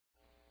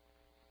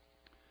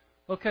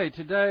Okay,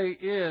 today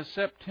is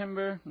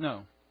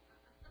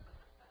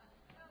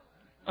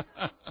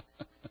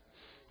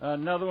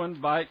Another one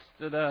bites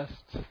the dust.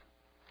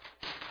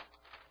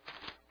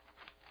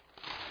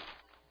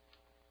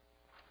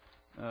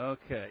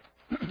 Okay.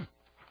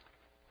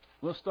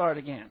 We'll start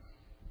again.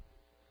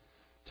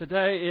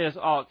 Today is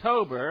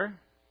October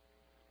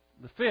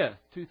the 5th,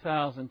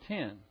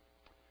 2010.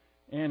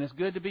 And it's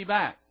good to be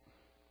back.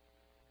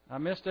 I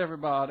missed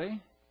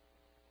everybody.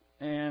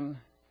 And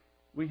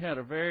we had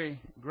a very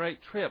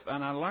great trip,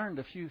 and I learned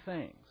a few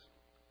things.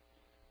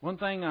 One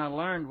thing I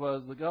learned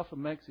was the Gulf of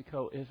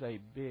Mexico is a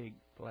big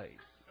place.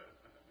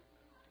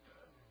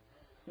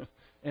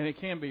 And it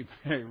can be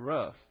very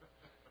rough.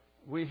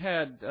 We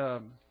had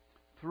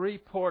 3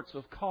 ports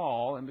of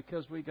call, and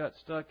because we got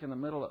stuck in the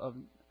middle of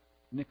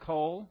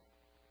Nicole,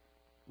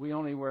 we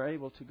only were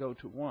able to go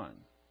to one,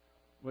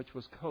 which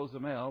was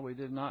Cozumel. We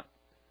did not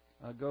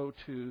go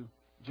to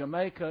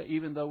Jamaica,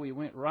 even though we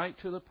went right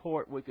to the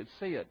port. We could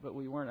see it, but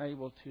we weren't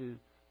able to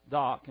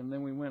dock. And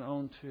then we went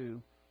on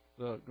to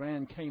the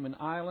Grand Cayman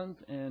Islands,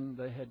 and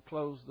they had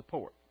closed the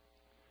port.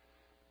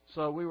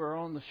 So we were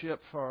on the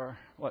ship for,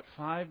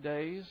 5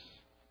 days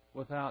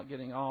without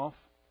getting off.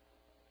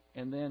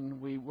 And then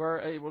we were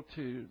able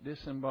to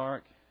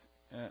disembark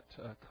at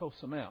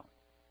Cozumel.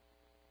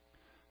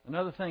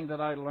 Another thing that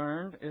I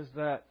learned is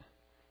that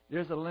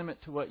there's a limit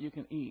to what you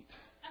can eat.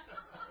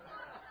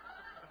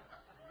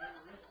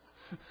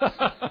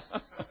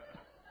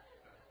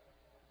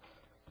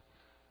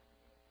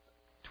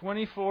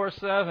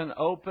 24/7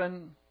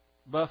 open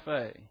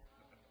buffet.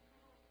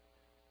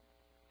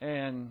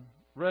 And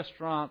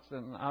restaurants,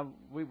 and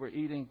we were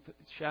eating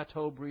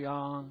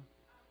Chateaubriand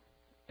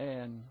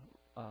and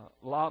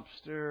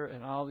lobster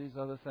and all these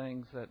other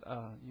things that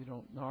you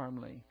don't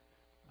normally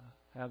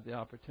have the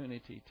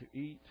opportunity to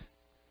eat.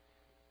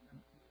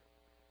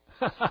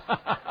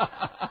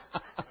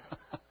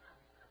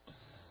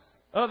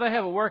 Oh, they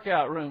have a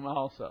workout room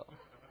also.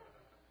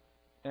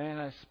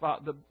 And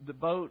the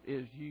boat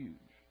is huge.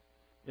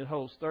 It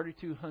holds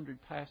 3,200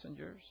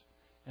 passengers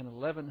and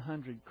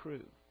 1,100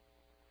 crew.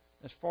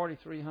 That's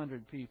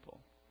 4,300 people.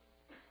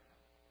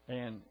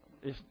 And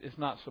it's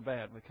not so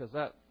bad because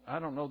I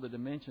don't know the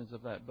dimensions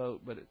of that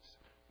boat, but it's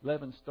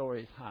 11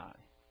 stories high.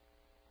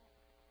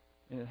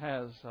 And it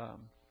has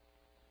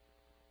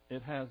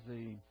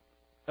the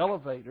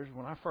elevators.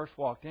 When I first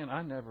walked in,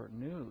 I never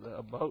knew that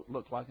a boat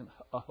looked like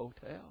a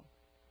hotel.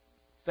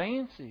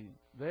 Fancy,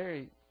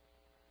 very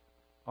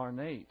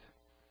ornate.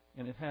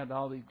 And it had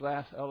all these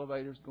glass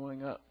elevators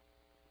going up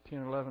 10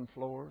 or 11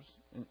 floors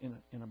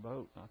in a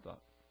boat. And I thought,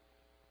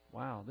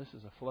 wow, this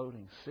is a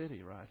floating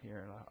city right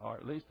here, or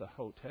at least a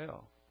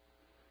hotel.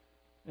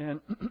 And,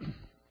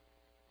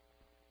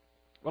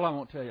 well, I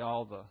won't tell you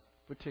all the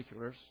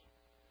particulars.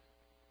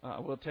 I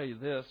will tell you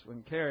this.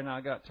 When Carrie and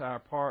I got to our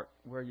part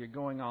where you're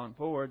going on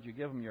board, you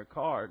give them your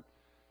card.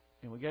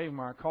 And we gave them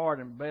our card,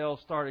 and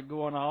bells started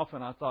going off,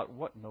 and I thought,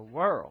 what in the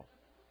world?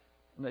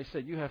 And they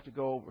said, you have to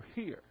go over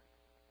here.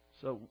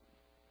 So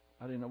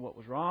I didn't know what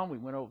was wrong. We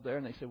went over there,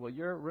 and they said, well,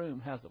 your room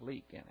has a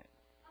leak in it.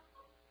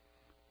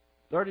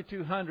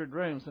 3,200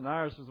 rooms, and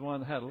ours was the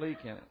one that had a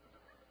leak in it.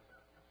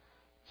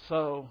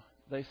 So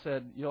they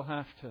said, you'll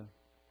have to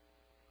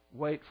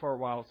wait for a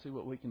while to see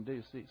what we can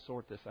do,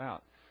 sort this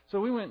out.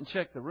 So we went and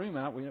checked the room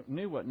out. We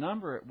knew what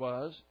number it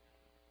was,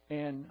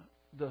 and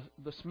the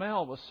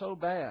smell was so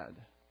bad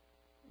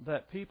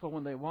that people,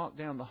 when they walked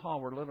down the hall,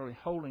 were literally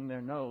holding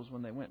their nose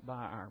when they went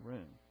by our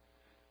room.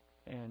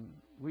 And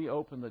we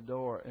opened the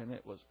door, and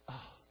it was,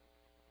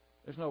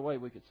 there's no way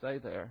we could stay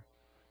there.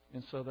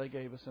 And so they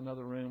gave us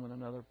another room in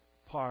another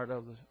part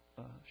of the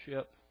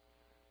ship,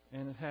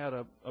 and it had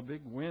a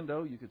big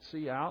window. You could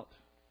see out.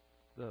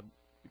 You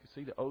could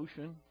see the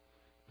ocean.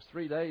 It was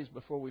 3 days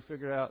before we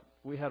figured out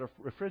we had a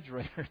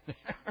refrigerator there.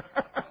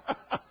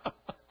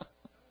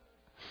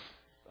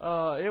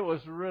 It was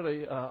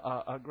really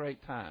a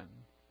great time.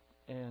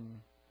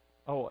 And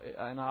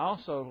I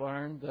also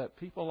learned that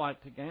people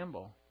like to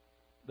gamble.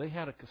 They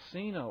had a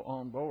casino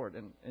on board,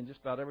 and just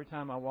about every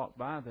time I walked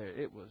by there,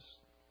 it was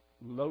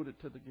loaded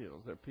to the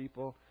gills. There are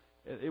people.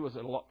 It was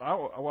what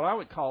I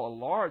would call a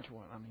large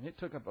one. I mean, it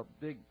took up a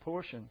big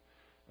portion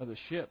of the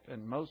ship,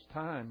 and most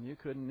time you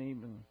couldn't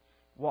even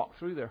walk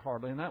through there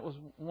hardly. And that was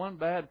one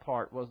bad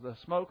part, was the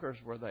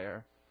smokers were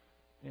there,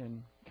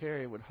 and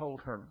Carrie would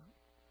hold her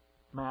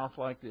mouth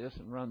like this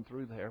and run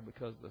through there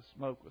because the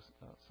smoke was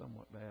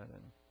somewhat bad.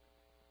 And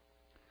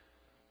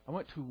I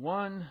went to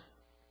one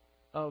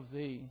of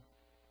the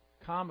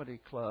comedy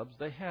clubs.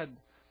 They had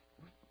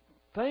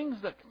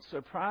things that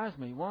surprised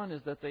me. One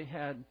is that they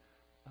had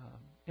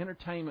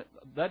entertainment.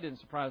 That didn't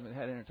surprise me. They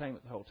had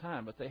entertainment the whole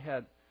time, but they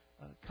had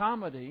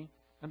comedy,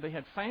 and they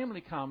had family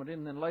comedy,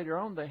 and then later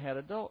on they had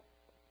adult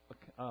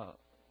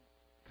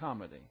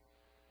comedy.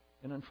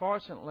 And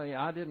unfortunately,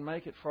 I didn't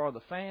make it for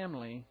the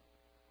family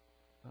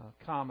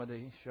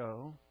comedy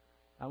show.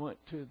 I went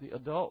to the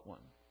adult one.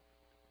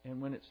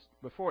 And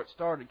before it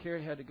started,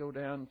 Carrie had to go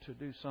down to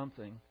do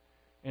something,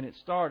 and it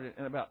started,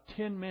 and about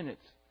 10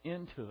 minutes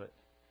into it,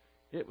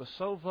 it was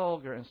so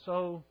vulgar and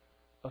so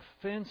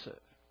offensive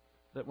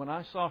that when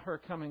I saw her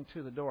coming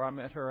to the door, I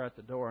met her at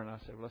the door, and I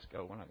said, let's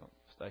go. We're not going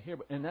to stay here.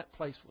 And that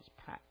place was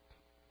packed.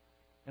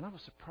 And I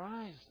was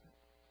surprised.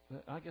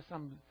 I guess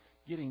I'm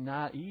getting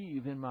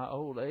naive in my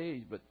old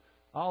age, but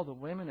all the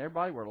women,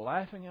 everybody were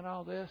laughing at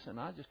all this, and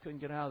I just couldn't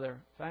get out of there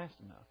fast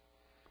enough.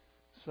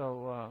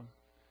 So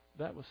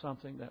that was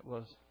something that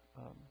was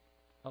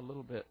a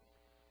little bit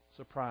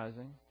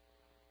surprising.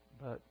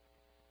 But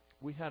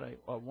we had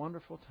a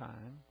wonderful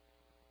time,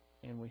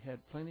 and we had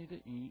plenty to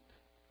eat,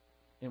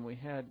 and we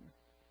had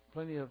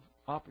plenty of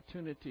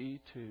opportunity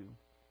to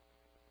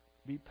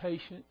be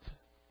patient.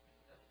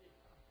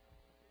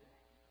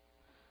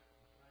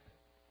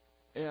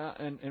 Yeah,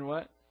 and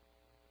what?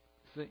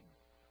 See?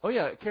 Oh,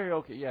 yeah,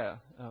 karaoke, yeah.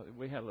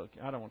 We had a little...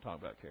 I don't want to talk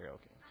about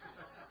karaoke.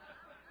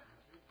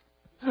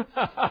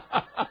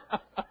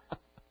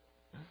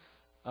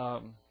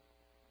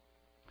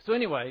 So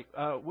anyway,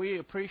 we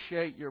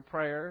appreciate your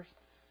prayers,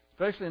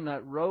 especially in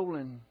that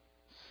rolling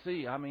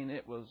sea. I mean,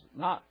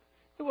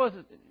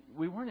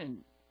 we weren't in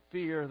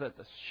fear that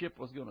the ship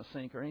was going to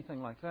sink or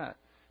anything like that.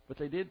 But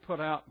they did put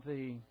out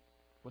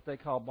what they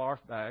call barf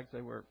bags.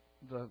 They were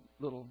the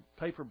little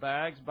paper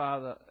bags by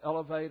the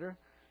elevator.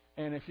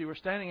 And if you were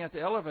standing at the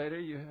elevator,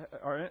 you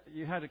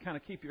had to kind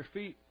of keep your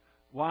feet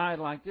wide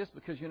like this,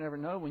 because you never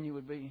know when you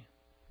would be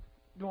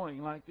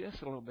going like this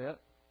a little bit.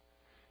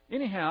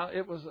 Anyhow,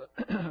 it was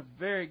a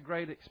very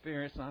great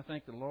experience, and I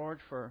thank the Lord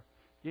for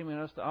giving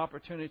us the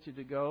opportunity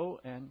to go.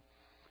 And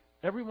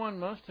everyone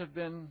must have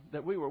been,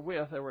 that we were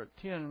with, there were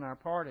 10 in our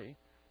party.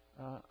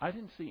 I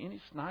didn't see any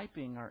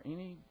sniping or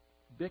any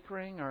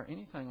bickering or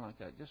anything like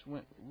that. It just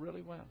went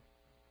really well.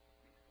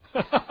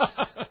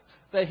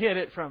 They hid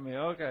it from me.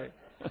 Okay.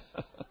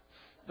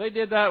 They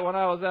did that when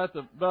I was at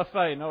the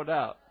buffet, no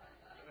doubt.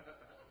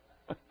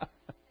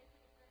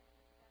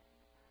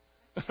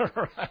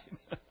 Right.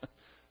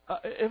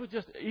 It was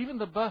just, even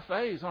the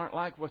buffets aren't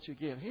like what you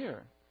get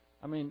here.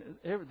 I mean,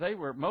 they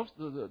were, most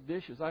of the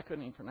dishes I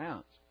couldn't even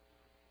pronounce.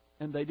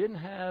 And they didn't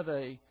have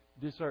a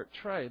dessert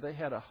tray. They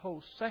had a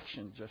whole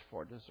section just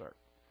for dessert.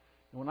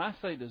 And when I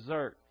say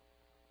dessert,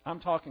 I'm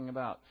talking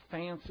about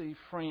fancy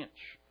French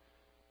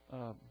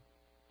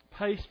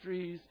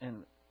pastries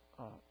and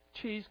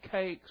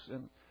cheesecakes,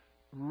 and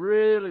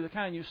really the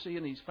kind you see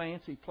in these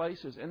fancy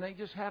places. And they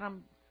just had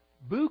them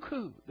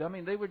beaucoup. I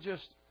mean, they were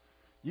just,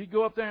 you'd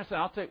go up there and say,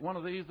 I'll take one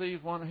of these,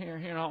 one here,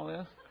 and all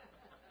this.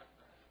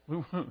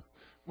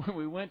 When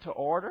we went to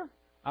order,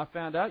 I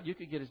found out you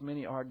could get as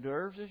many hors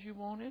d'oeuvres as you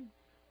wanted.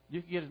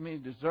 You could get as many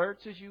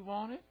desserts as you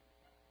wanted.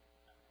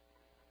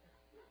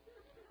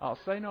 I'll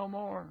say no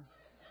more.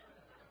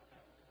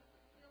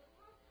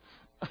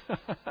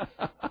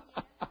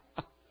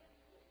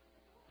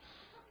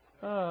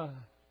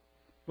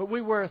 But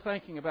we were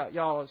thinking about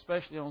y'all,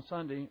 especially on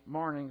Sunday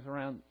mornings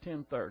around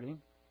 10:30.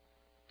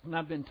 And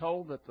I've been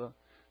told that the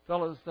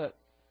fellows that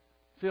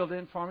filled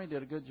in for me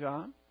did a good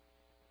job.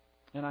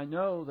 And I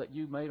know that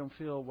you made them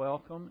feel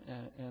welcome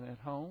and at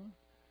home.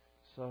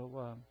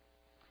 So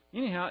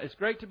anyhow, it's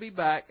great to be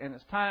back, and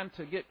it's time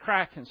to get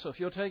cracking. So if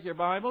you'll take your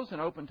Bibles and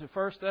open to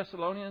 1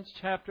 Thessalonians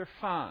chapter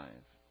 5.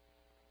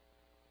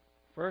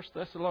 1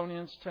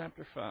 Thessalonians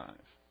chapter 5.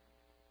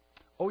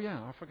 Oh, yeah,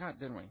 I forgot,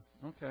 didn't we?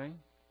 Okay.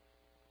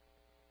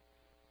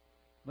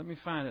 Let me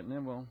find it, and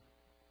then we'll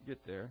get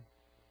there.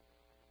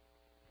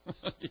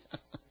 Yeah.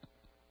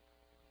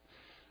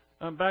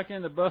 I'm back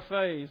in the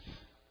buffets.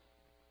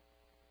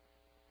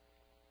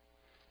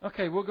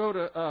 Okay, we'll go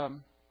to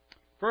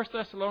 1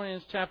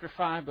 Thessalonians chapter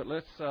 5, but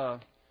let's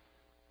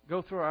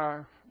go through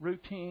our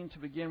routine to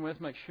begin with.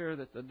 Make sure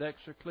that the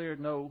decks are cleared,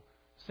 no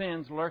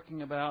sins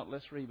lurking about.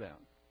 Let's rebound.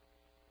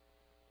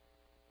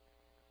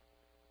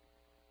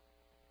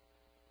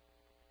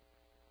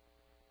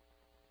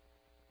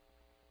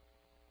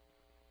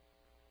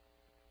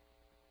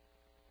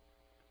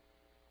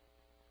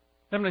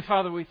 Heavenly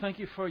Father, we thank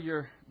you for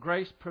your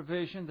grace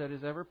provision that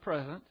is ever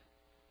present,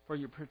 for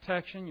your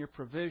protection, your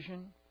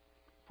provision,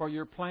 for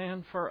your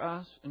plan for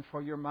us, and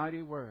for your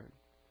mighty word.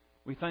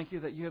 We thank you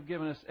that you have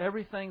given us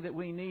everything that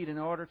we need in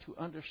order to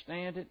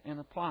understand it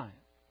and apply it.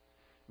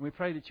 And we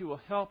pray that you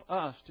will help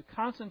us to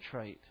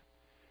concentrate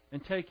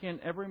and take in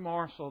every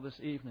morsel this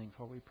evening,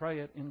 for we pray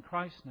it in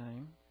Christ's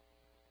name.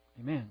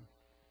 Amen.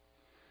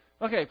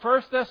 Okay,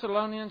 1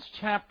 Thessalonians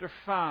chapter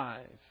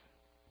 5.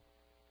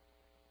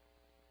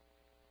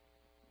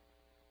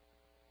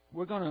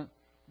 We're going to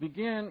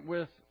begin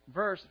with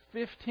verse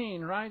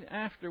 15 right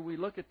after we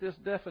look at this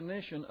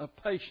definition of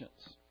patience.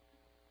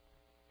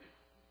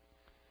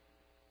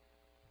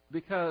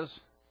 Because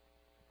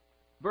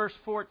verse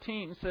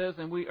 14 says,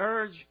 and we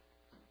urge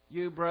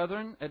you,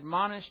 brethren,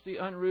 admonish the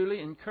unruly,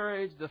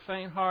 encourage the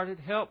faint-hearted,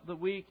 help the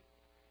weak,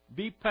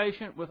 be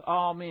patient with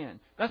all men.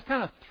 That's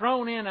kind of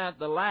thrown in at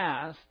the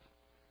last,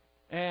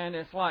 and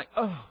it's like,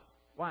 oh,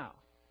 wow.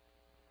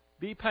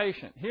 Be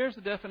patient. Here's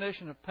the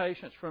definition of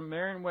patience from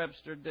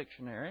Merriam-Webster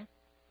Dictionary.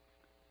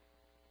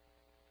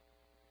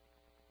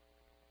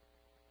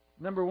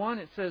 Number 1,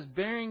 it says,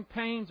 bearing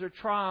pains or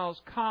trials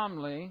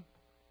calmly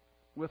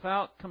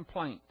without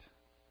complaint.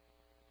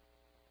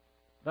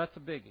 That's a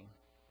biggie.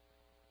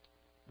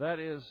 That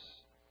is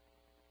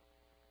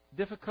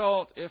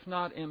difficult, if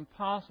not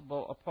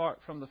impossible, apart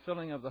from the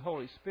filling of the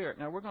Holy Spirit.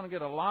 Now, we're going to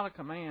get a lot of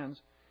commands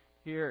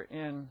here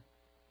in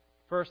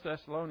 1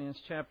 Thessalonians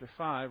chapter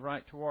 5,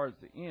 right towards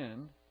the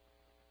end.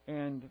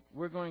 And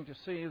we're going to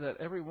see that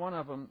every one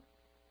of them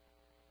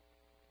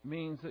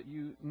means that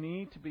you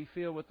need to be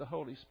filled with the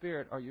Holy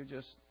Spirit, or you're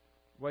just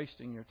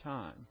wasting your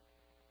time.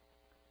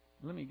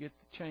 Let me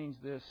change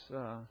this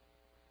a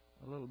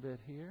little bit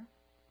here.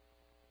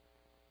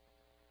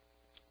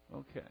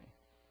 Okay.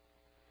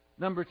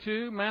 Number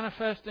 2,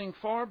 manifesting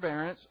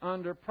forbearance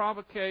under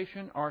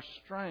provocation or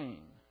strain.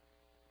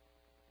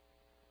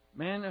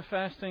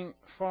 Manifesting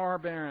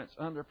forbearance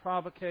under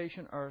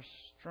provocation or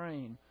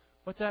strain.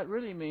 What that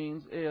really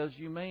means is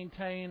you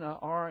maintain a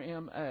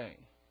RMA.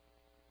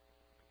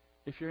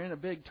 If you're in a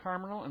big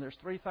terminal and there's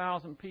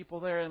 3,000 people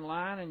there in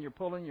line and you're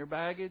pulling your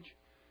baggage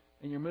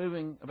and you're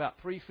moving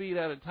about 3 feet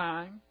at a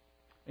time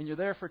and you're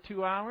there for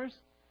 2 hours,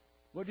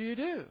 what do?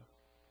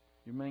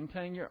 You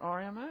maintain your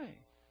RMA.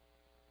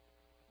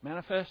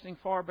 Manifesting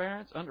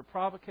forbearance under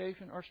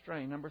provocation or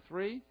strain. Number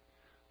 3,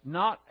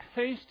 not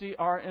hasty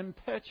or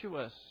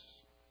impetuous.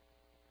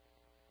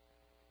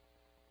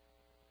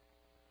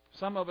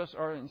 Some of us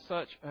are in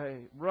such a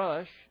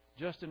rush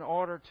just in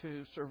order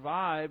to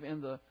survive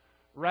in the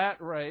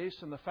rat race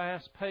and the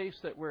fast pace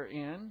that we're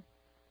in.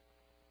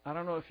 I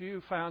don't know if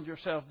you found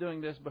yourself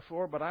doing this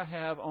before, but I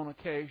have on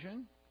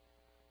occasion.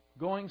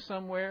 Going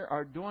somewhere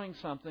or doing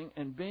something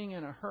and being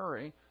in a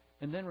hurry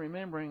and then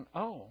remembering,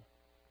 oh,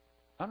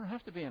 I don't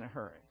have to be in a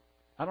hurry.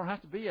 I don't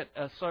have to be at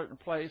a certain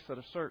place at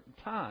a certain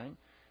time.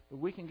 But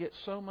we can get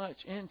so much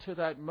into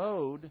that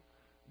mode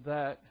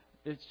that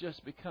it's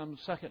just become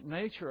second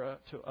nature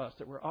to us,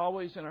 that we're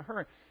always in a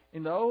hurry.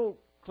 In the old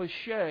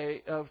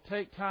cliche of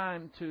take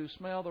time to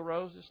smell the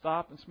roses,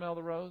 stop and smell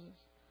the roses,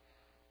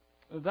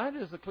 that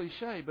is a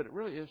cliche, but it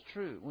really is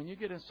true. When you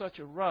get in such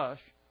a rush,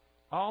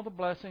 all the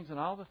blessings and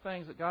all the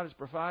things that God has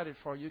provided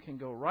for you can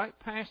go right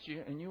past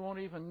you and you won't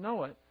even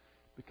know it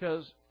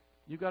because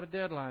you've got a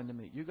deadline to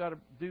meet. You've got to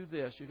do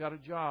this. You've got a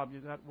job.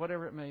 You've got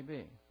whatever it may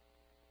be.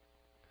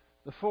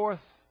 The 4th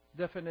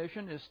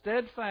definition is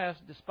steadfast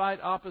despite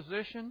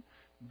opposition,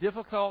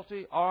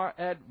 difficulty, or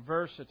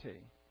adversity.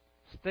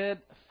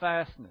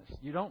 Steadfastness.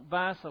 You don't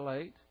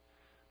vacillate.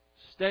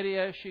 Steady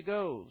as she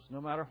goes,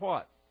 no matter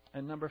what.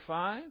 And number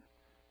 5,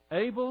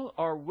 able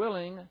or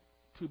willing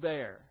to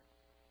bear.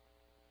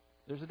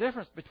 There's a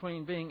difference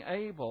between being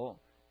able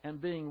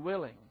and being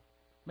willing.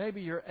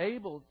 Maybe you're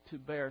able to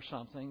bear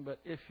something, but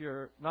if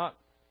you're not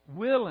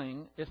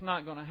willing, it's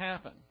not going to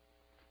happen.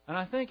 And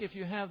I think if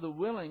you have the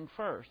willing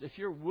first, if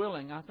you're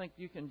willing, I think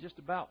you can just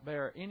about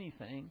bear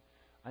anything.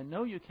 I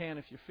know you can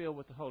if you're filled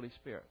with the Holy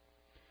Spirit.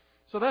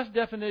 So that's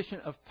definition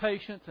of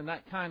patience, and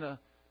that kind of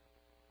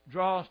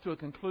draws to a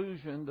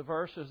conclusion the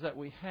verses that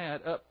we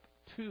had up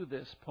to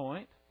this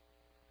point.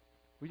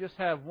 We just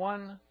have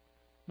one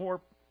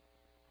more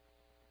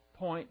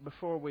point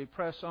before we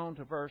press on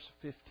to verse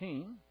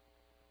 15.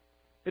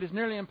 It is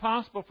nearly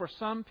impossible for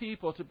some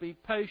people to be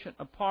patient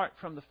apart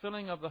from the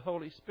filling of the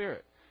Holy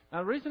Spirit. Now,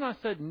 the reason I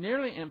said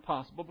nearly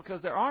impossible,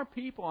 because there are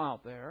people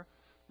out there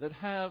that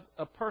have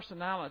a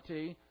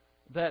personality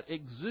that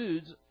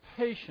exudes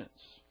patience.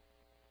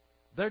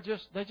 They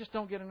just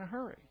don't get in a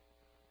hurry.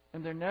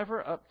 And they're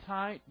never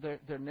uptight.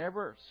 They're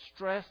never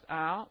stressed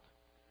out.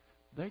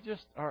 They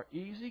just are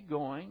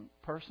easygoing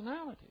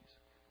personalities.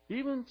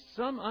 Even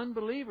some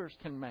unbelievers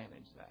can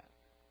manage that.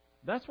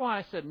 That's why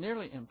I said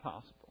nearly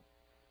impossible.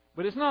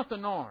 But it's not the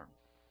norm.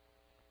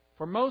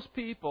 For most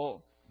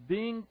people,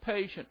 being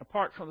patient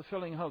apart from the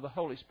filling of the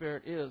Holy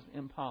Spirit is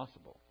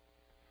impossible.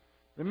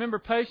 Remember,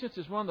 patience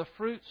is one of the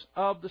fruits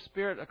of the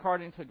Spirit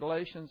according to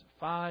Galatians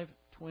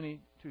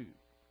 5:22.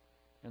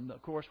 And,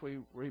 of course, we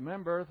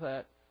remember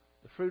that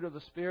the fruit of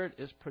the Spirit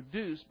is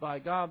produced by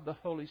God the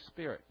Holy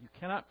Spirit. You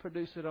cannot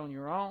produce it on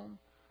your own.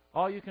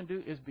 All you can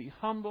do is be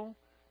humble,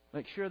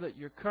 make sure that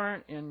you're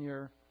current in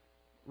your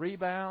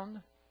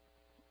rebound,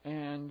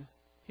 and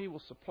He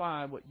will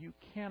supply what you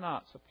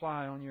cannot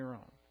supply on your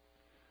own.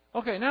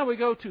 Okay, now we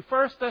go to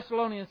 1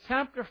 Thessalonians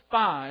chapter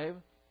 5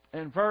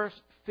 and verse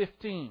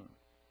 15.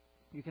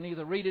 You can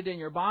either read it in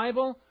your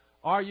Bible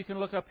or you can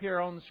look up here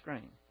on the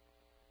screen.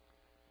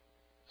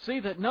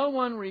 See that no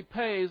one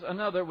repays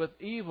another with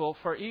evil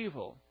for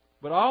evil,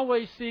 but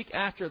always seek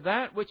after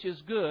that which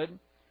is good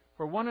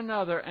for one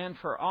another and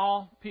for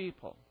all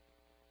people.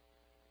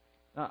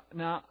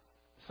 Now,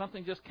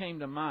 something just came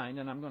to mind,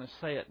 and I'm going to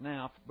say it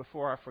now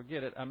before I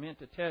forget it. I meant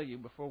to tell you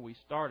before we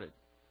started.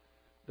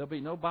 There'll be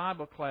no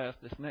Bible class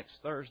this next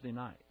Thursday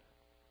night.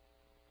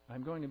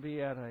 I'm going to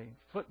be at a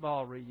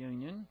football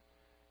reunion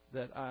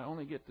that I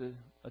only get to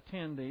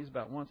attend these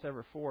about once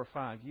every 4 or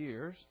 5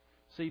 years,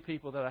 see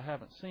people that I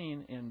haven't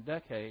seen in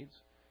decades,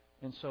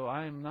 and so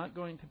I am not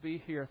going to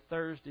be here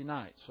Thursday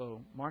night.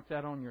 So mark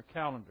that on your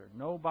calendar.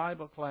 No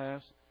Bible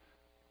class,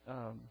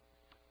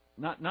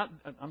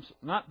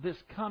 not this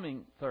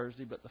coming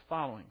Thursday, but the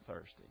following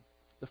Thursday,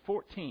 the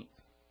 14th.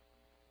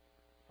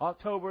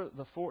 October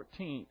the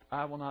 14th,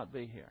 I will not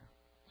be here.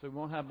 So we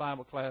won't have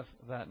Bible class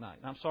that night.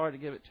 And I'm sorry to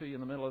give it to you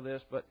in the middle of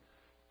this, but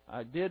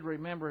I did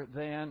remember it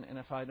then, and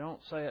if I don't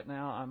say it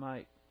now, I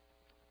might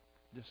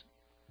just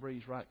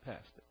breeze right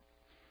past it.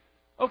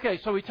 Okay,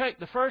 so we take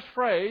the first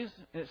phrase,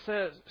 it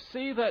says,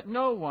 see that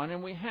no one,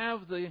 and we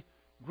have the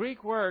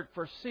Greek word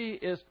for see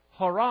is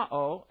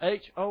horao,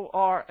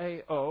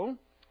 H-O-R-A-O.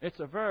 It's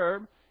a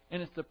verb,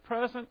 and it's the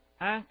present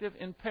active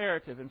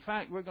imperative. In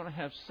fact, we're going to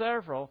have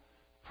several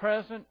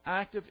present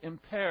active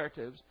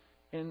imperatives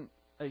in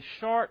a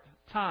short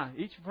time.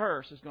 Each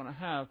verse is going to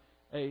have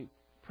a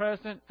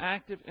present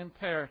active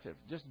imperative,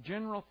 just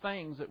general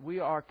things that we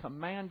are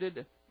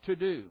commanded to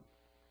do.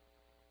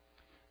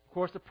 Of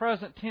course, the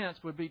present tense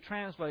would be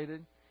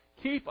translated,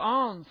 keep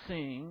on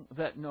seeing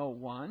that no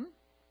one.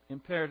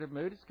 Imperative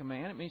mood is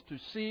command. It means to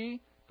see,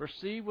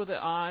 perceive with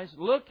the eyes,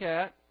 look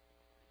at.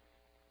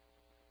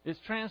 It's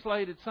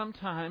translated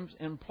sometimes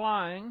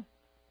implying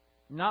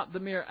not the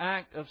mere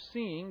act of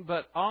seeing,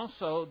 but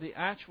also the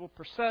actual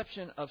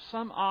perception of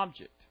some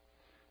object,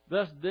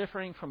 thus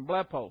differing from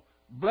blepo.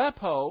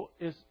 Blepo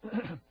is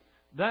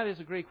that is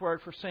a Greek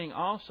word for seeing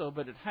also,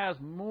 but it has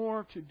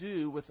more to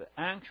do with the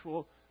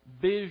actual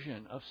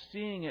vision of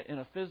seeing it in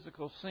a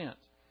physical sense.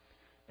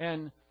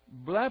 And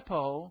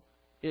blepo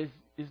is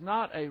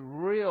not a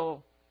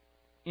real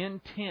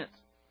intense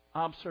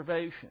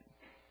observation.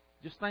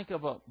 Just think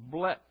of a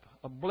blip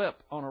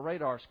on a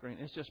radar screen.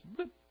 It's just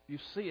blip. You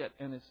see it,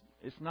 and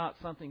it's not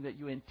something that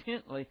you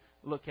intently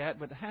look at,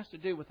 but it has to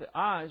do with the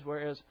eyes,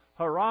 whereas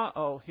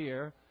horao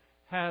here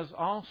has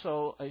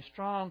also a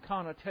strong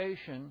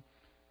connotation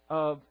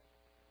of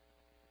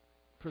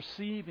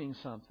perceiving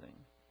something,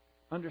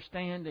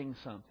 understanding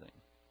something,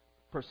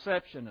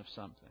 perception of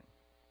something.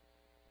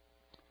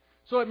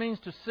 So it means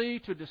to see,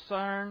 to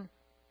discern,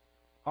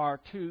 or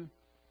to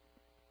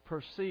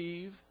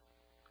perceive,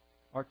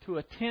 or to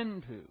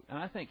attend to. And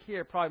I think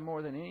here, probably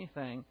more than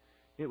anything,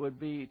 it would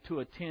be to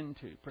attend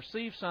to.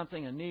 Perceive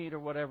something, a need or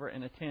whatever,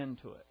 and attend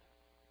to it.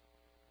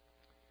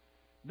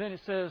 Then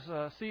it says,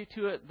 see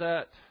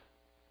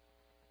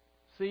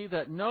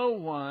that no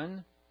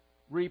one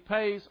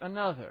repays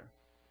another.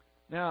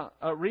 Now,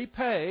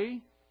 repay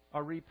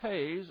or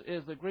repays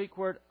is the Greek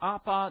word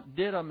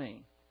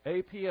apodidomi,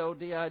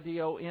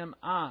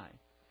 A-P-O-D-I-D-O-M-I.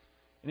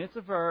 And it's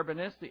a verb, and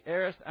it's the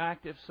aorist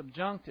active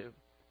subjunctive.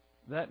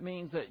 That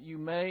means that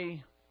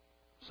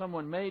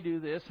someone may do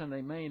this and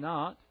they may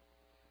not.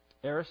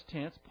 Aorist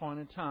tense, point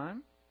in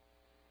time.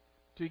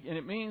 And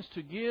it means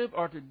to give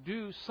or to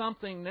do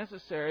something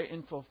necessary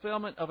in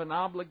fulfillment of an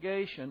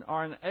obligation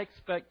or an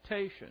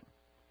expectation.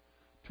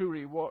 To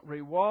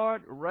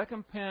reward,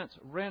 recompense,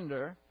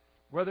 render,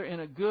 whether in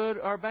a good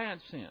or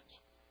bad sense.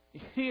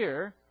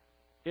 Here,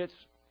 it's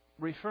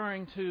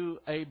referring to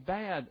a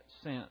bad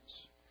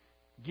sense.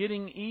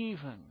 Getting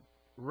even,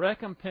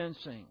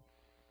 recompensing.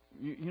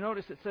 You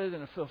notice it says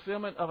in a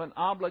fulfillment of an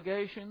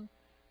obligation.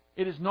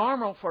 It is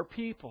normal for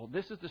people,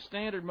 this is the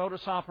standard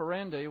modus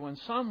operandi, when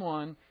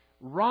someone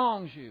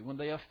wrongs you, when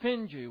they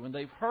offend you, when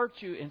they've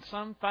hurt you in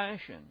some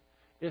fashion,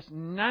 it's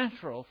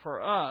natural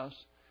for us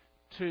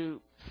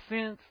to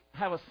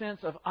have a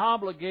sense of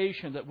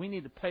obligation that we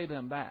need to pay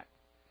them back.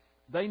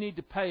 They need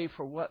to pay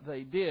for what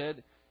they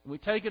did. And we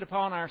take it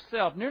upon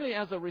ourselves, nearly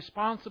as a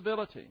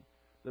responsibility,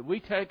 that we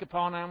take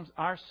upon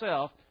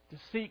ourselves to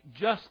seek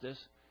justice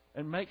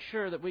and make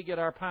sure that we get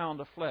our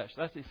pound of flesh.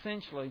 That's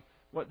essentially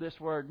what this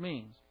word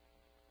means.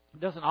 It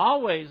doesn't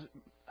always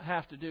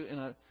have to do in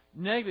a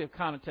negative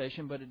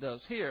connotation, but it does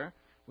here.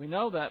 We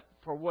know that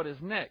for what is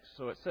next.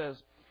 So it says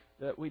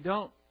that we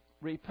don't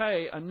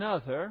repay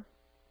another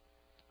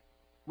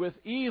with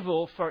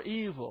evil for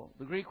evil.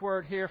 The Greek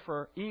word here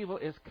for evil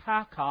is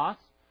kakos,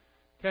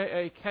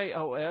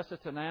 K-A-K-O-S.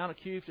 It's a noun,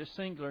 accusative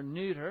singular,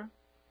 neuter.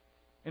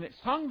 And it's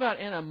talking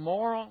about in a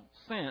moral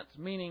sense,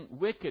 meaning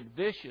wicked,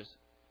 vicious,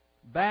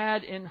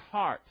 bad in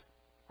heart,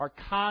 or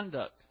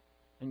conduct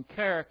and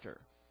character.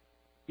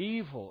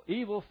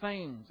 Evil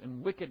things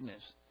and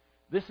wickedness.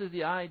 This is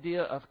the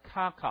idea of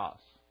kakos.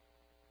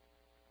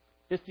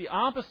 It's the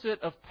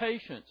opposite of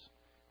patience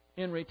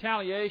in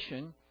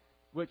retaliation,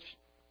 which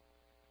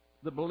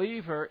the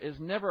believer is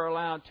never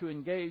allowed to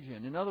engage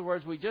in. In other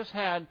words, we just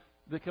had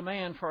the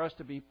command for us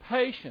to be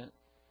patient.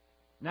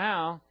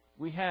 Now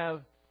we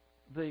have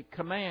the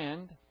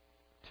command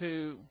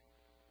to,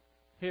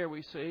 here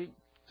we see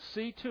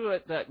to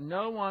it that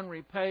no one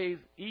repays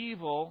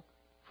evil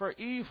for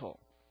evil.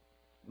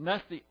 And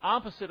that's the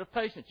opposite of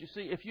patience. You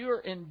see, if you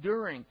are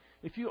enduring,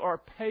 if you are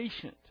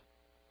patient,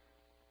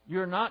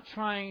 you're not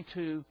trying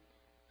to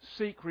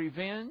seek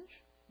revenge.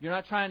 You're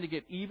not trying to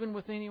get even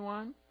with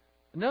anyone.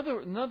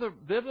 Another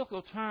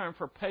biblical term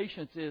for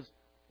patience is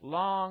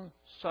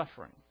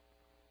long-suffering.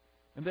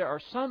 And there are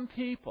some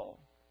people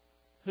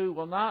who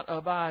will not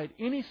abide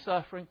any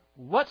suffering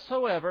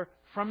whatsoever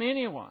from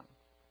anyone.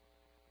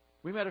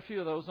 We met a few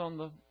of those on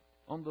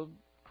the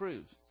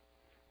cruise.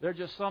 There are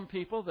just some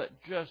people that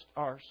just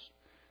are.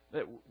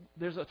 That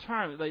there's a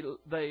term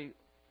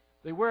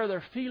they wear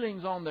their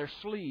feelings on their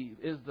sleeve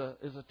is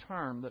a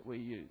term that we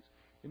use.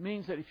 It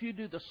means that if you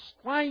do the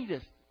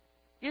slightest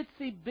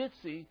itsy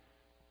bitsy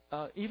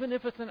even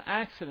if it's an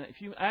accident,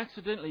 if you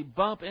accidentally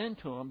bump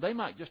into them, they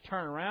might just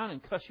turn around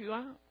and cuss you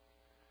out.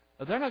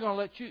 They're not going to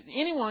let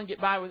anyone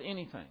get by with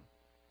anything.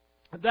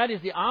 That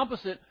is the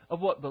opposite of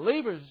what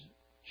believers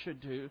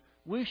should do.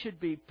 We should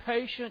be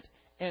patient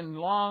and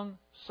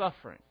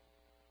long-suffering.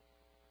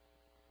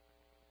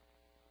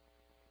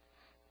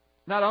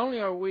 Not only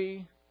are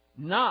we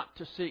not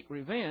to seek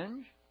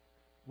revenge,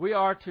 we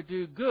are to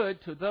do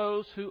good to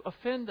those who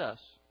offend us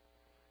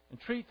and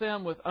treat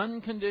them with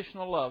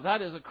unconditional love.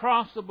 That is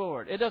across the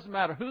board. It doesn't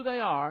matter who they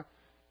are.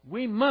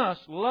 We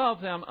must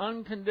love them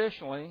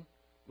unconditionally,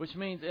 which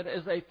means it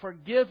is a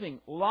forgiving,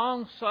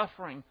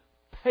 long-suffering,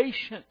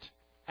 patient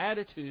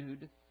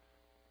attitude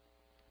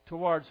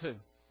towards who?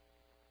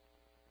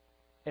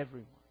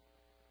 Everyone.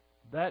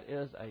 That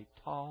is a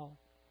tall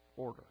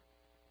order.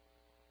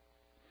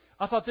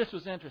 I thought this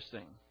was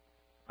interesting.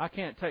 I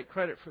can't take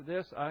credit for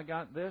this. I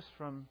got this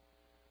from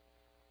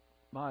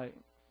my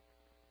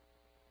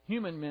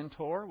human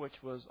mentor, which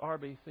was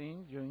R.B.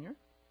 Thiem Jr.,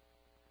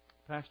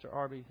 Pastor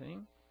R.B.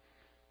 Thiem.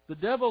 The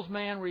devil's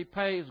man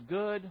repays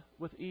good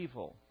with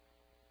evil.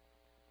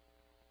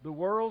 The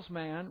world's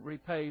man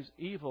repays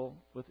evil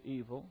with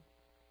evil.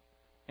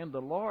 And the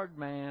Lord's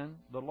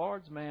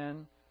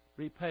man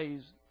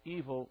repays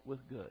evil with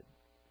good.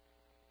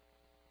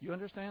 You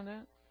understand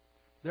that?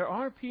 There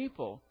are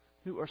people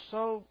who are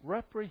so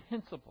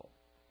reprehensible.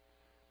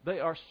 They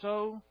are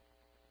so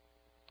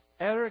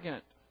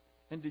arrogant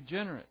and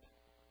degenerate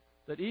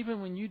that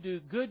even when you do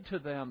good to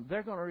them,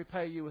 they're going to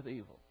repay you with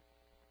evil.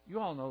 You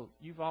all know,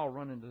 you've all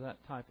run into that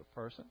type of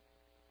person.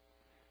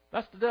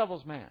 That's the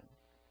devil's man.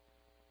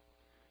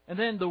 And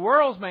then the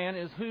world's man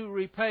is who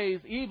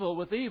repays evil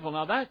with evil.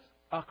 Now that's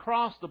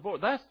across the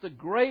board. That's the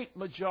great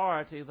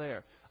majority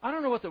there. I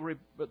don't know what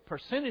the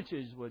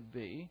percentages would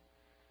be,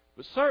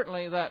 but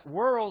certainly that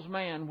world's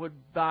man would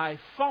by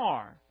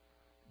far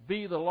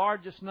be the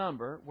largest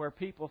number where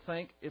people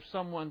think if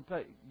someone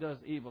does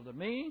evil to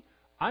me,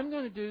 I'm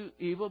going to do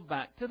evil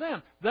back to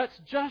them. That's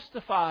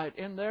justified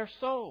in their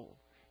soul.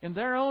 In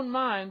their own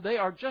mind, they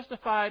are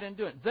justified in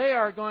doing it. They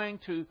are going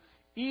to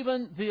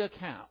even the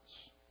accounts.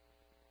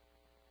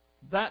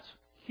 That's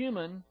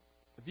human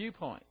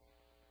viewpoint.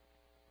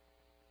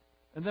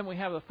 And then we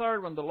have the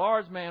third one, the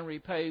Lord's man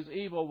repays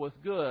evil with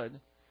good.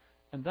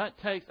 And that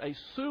takes a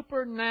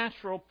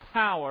supernatural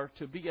power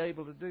to be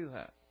able to do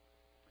that.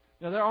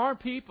 Now, there are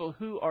people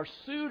who are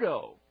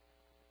pseudo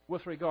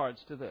with regards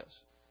to this.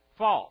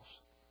 False.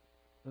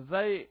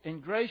 They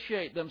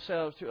ingratiate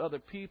themselves to other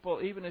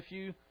people, even if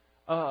you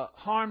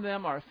harm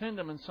them or offend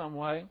them in some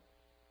way.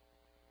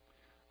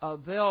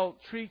 They'll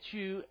treat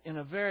you in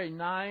a very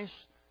nice,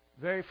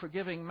 very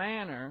forgiving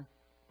manner,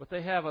 but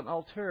they have an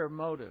ulterior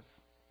motive.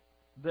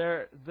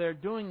 They're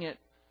doing it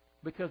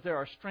because there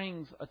are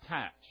strings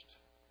attached.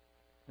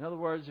 In other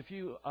words, if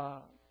you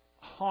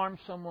harm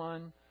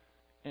someone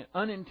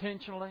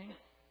unintentionally,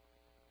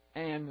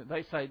 and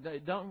they say,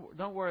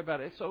 don't worry about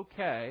it, it's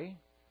okay,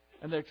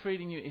 and they're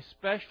treating you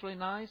especially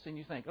nice, and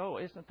you think, oh,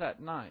 isn't that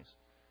nice?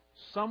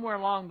 Somewhere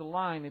along the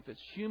line, if it's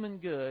human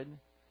good,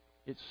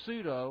 it's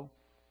pseudo,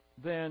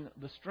 then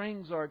the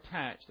strings are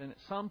attached, and at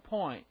some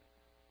point,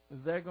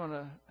 they're going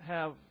to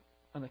have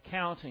an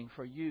accounting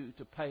for you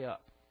to pay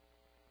up.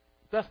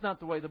 That's not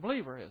the way the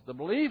believer is. The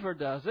believer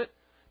does it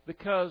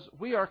because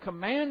we are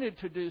commanded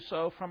to do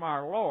so from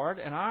our Lord,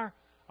 and our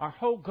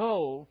whole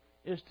goal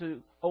is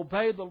to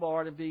obey the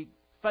Lord and be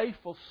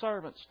faithful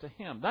servants to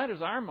Him. That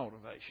is our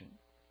motivation.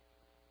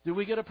 Do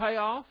we get a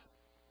payoff?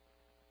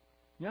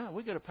 Yeah,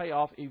 we get a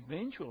payoff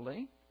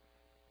eventually.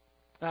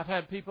 I've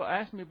had people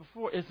ask me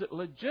before, is it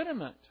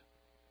legitimate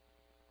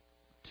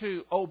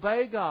to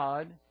obey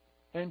God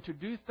and to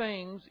do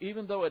things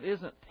even though it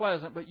isn't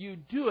pleasant, but you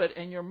do it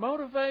and your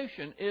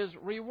motivation is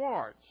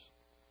rewards?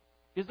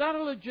 Is that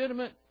a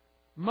legitimate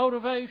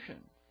motivation?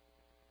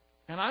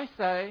 And I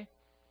say,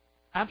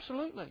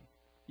 absolutely,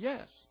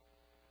 yes.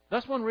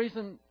 That's one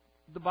reason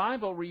the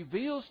Bible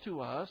reveals to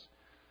us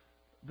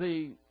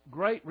the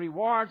great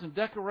rewards and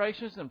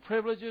decorations and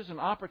privileges and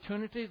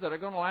opportunities that are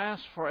going to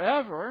last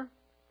forever,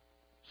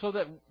 so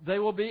that they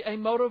will be a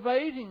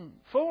motivating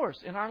force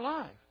in our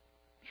life.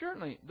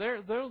 Certainly,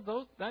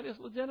 that is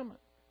legitimate.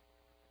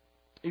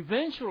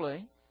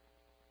 Eventually,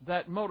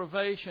 that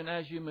motivation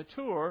as you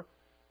mature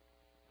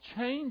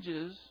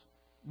changes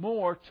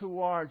more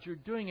towards you're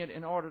doing it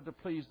in order to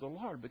please the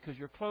Lord because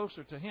you're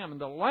closer to Him. And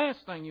the last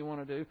thing you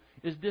want to do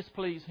is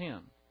displease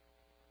Him.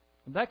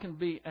 And that can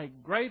be a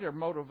greater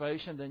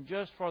motivation than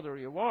just for the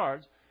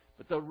rewards,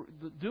 but the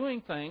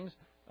doing things,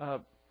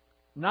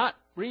 not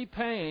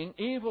repaying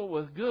evil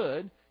with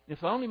good.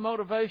 If the only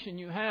motivation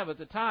you have at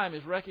the time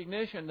is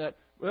recognition that,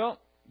 well,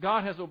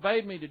 God has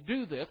obeyed me to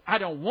do this. I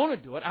don't want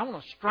to do it. I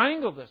want to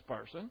strangle this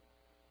person.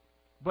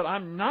 But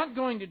I'm not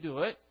going to do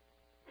it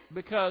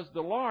because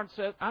the Lord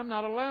says I'm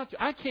not allowed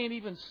to. I can't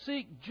even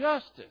seek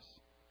justice.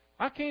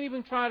 I can't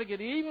even try to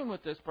get even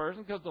with this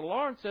person because the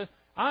Lord says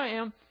I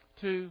am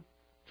to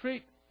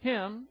treat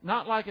him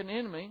not like an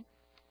enemy,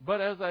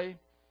 but as a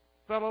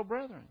fellow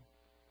brethren.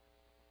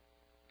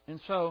 And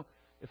so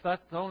if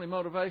that's the only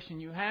motivation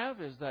you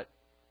have is that,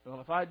 well,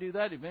 if I do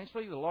that,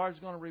 eventually the Lord's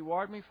going to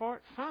reward me for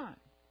it, fine.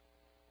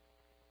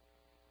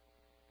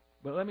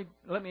 But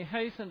let me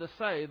hasten to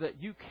say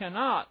that you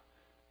cannot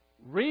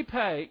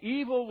repay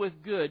evil with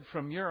good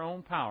from your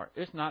own power.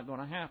 It's not going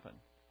to happen.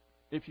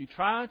 If you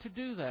try to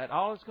do that,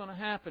 all that's going to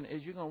happen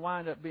is you're going to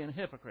wind up being a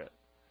hypocrite.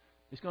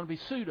 It's going to be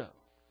pseudo.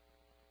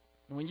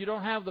 And when you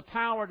don't have the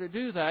power to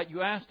do that,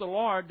 you ask the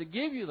Lord to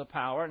give you the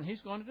power, and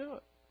He's going to do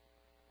it.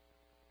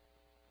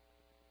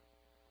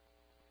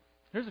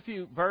 Here's a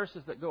few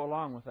verses that go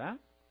along with that.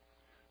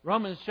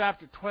 Romans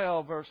chapter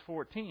 12, verse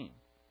 14.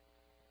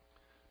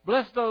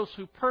 Bless those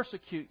who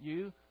persecute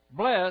you.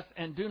 Bless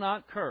and do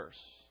not curse.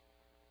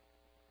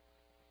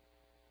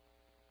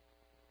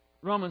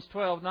 Romans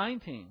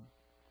 12:19.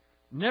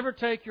 Never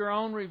take your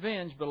own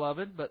revenge,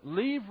 beloved, but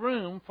leave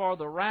room for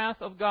the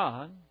wrath of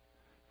God.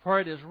 For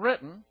it is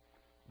written,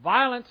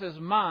 vengeance is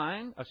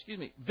mine,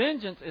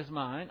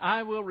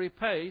 I will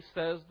repay,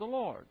 says the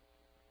Lord.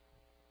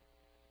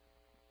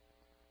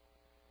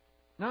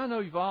 Now I know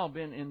you've all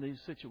been in these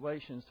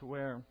situations to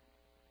where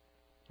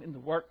in the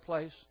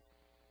workplace,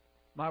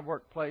 my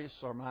workplace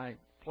or my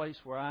place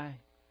where I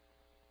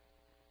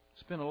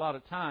spent a lot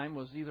of time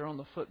was either on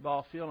the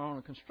football field or on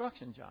a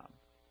construction job.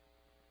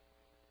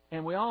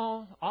 And we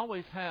all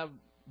always have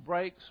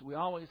breaks. We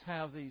always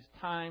have these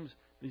times,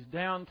 these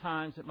down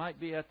times. It might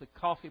be at the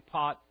coffee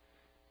pot,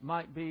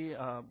 might be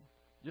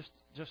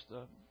just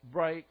a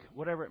break,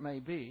 whatever it may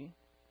be.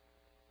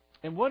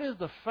 And what is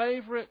the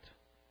favorite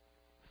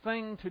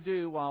thing to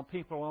do while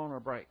people are on a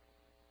break?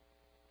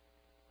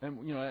 And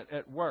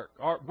at work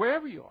or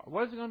wherever you are,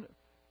 what is it going to do?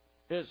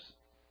 Is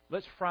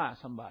let's fry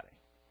somebody.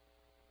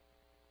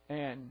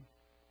 And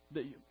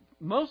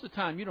most of the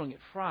time you don't get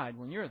fried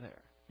when you're there.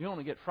 You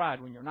only get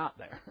fried when you're not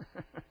there.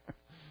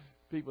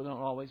 People don't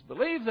always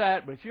believe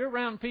that, but if you're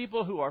around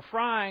people who are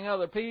frying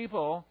other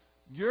people,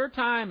 your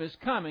time is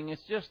coming.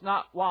 It's just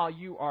not while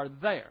you are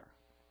there.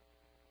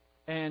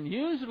 And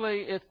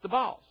usually it's the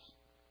boss.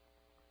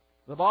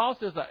 The boss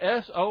is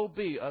a SOB,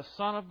 a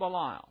son of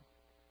Belial.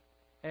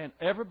 And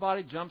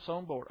everybody jumps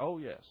on board. Oh,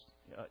 yes.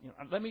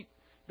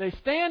 They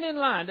stand in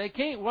line. They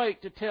can't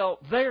wait to tell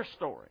their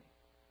story.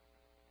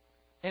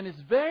 And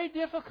it's very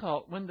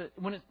difficult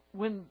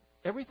when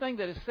everything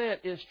that is said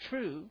is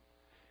true,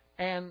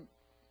 and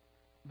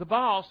the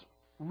boss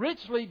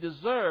richly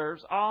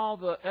deserves all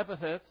the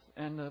epithets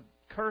and the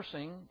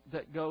cursing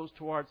that goes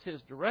towards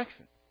his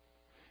direction.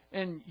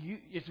 And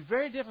it's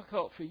very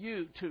difficult for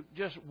you to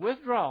just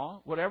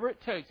withdraw, whatever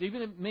it takes,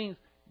 even if it means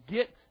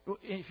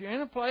if you're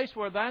in a place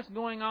where that's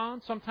going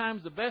on,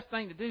 sometimes the best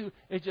thing to do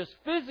is just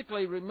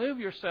physically remove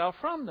yourself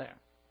from there.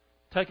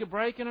 Take a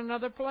break in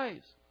another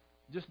place.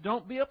 Just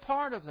don't be a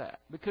part of that,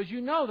 because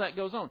you know that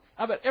goes on.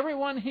 I bet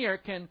everyone here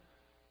can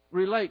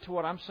relate to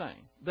what I'm saying.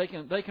 They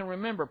can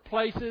remember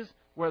places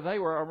where they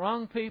were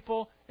among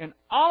people, and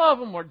all of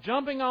them were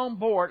jumping on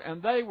board,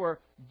 and they were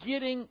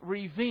getting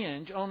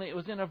revenge, only it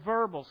was in a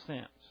verbal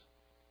sense.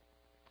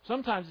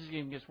 Sometimes it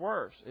even gets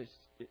worse.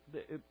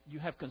 You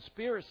have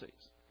conspiracies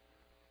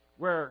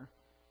where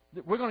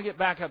we're going to get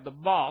back at the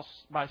boss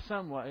by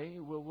some way.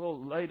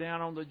 We'll lay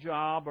down on the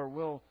job, or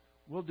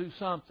we'll do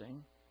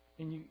something.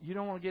 And you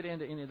don't want to get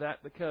into any of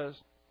that, because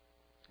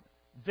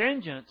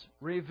vengeance,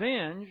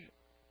 revenge,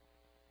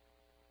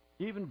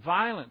 even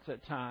violence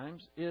at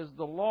times, is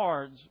the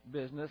Lord's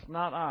business,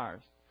 not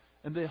ours.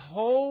 And the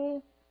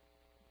whole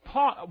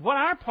part, what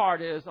our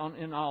part is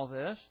in all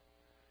this,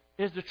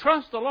 is to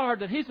trust the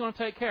Lord that He's going to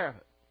take care of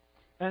it.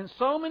 And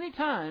so many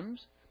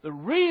times, the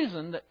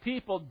reason that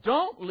people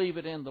don't leave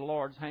it in the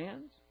Lord's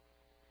hands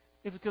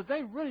is because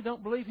they really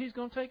don't believe He's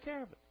going to take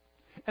care of it.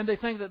 And they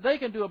think that they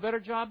can do a better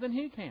job than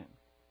He can.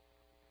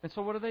 And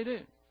so what do?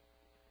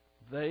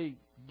 They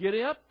get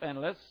up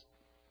and let's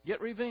get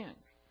revenge.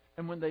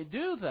 And when they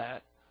do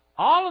that,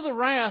 all of the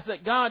wrath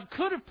that God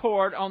could have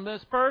poured on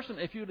this person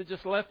if you'd have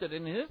just left it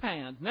in His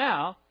hands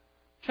now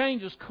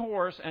changes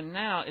course, and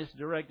now it's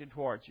directed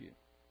towards you.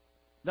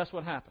 That's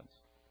what happens.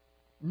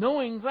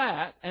 Knowing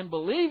that and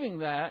believing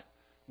that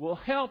will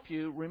help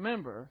you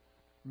remember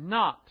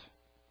not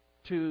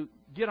to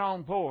get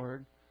on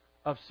board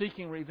of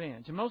seeking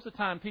revenge. And most of the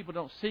time people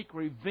don't seek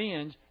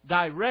revenge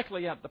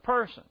directly at the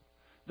person.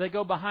 They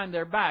go behind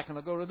their back, and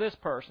they'll go to this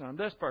person and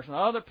this person,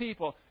 other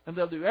people, and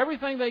they'll do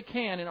everything they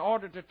can in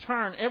order to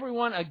turn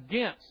everyone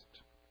against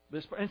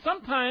this person. And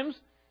sometimes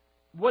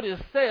what is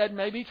said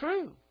may be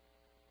true.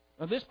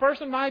 Now, this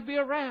person might be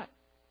a rat.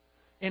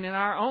 And in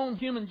our own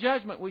human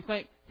judgment, we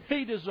think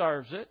he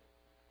deserves it,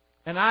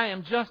 and I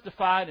am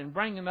justified in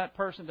bringing that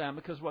person down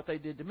because of what they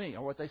did to me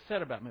or what they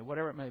said about me,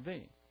 whatever it may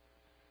be.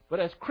 But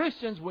as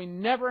Christians, we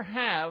never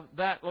have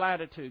that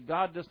latitude.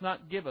 God does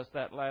not give us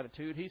that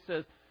latitude. He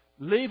says,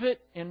 leave it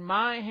in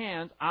my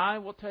hands. I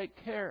will take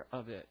care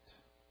of it.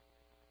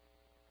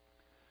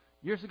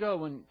 Years ago,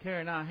 when Carrie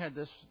and I had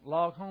this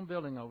log home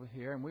building over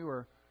here, and we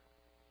were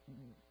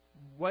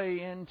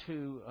way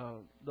into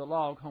the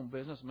log home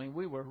business, I mean,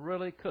 we were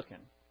really cooking.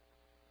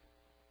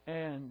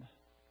 And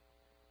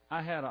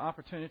I had an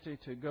opportunity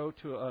to go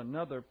to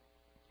another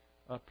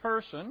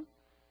person.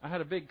 I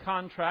had a big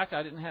contract.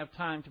 I didn't have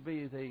time to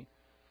be the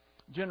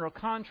general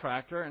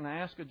contractor, and I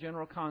asked a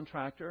general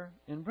contractor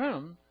in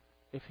Brenham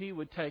if he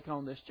would take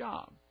on this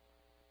job.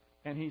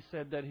 And he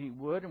said that he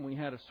would, and we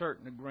had a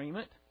certain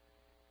agreement,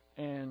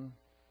 and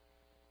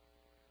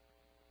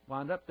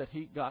wound up that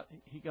he got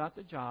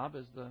the job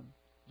as the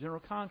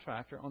general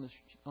contractor on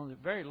a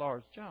very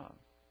large job.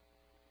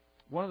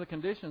 One of the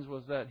conditions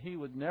was that he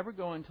would never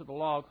go into the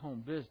log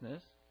home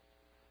business,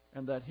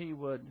 and that he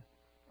would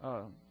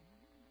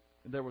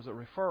there was a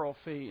referral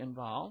fee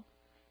involved.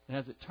 And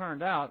as it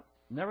turned out,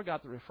 never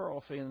got the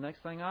referral fee, and the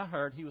next thing I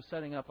heard, he was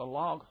setting up a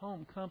log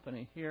home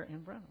company here in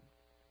Brenham.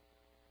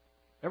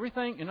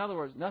 Everything, in other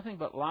words, nothing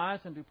but lies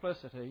and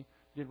duplicity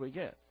did we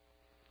get.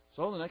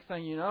 So the next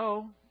thing you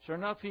know, sure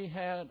enough, he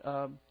had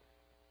a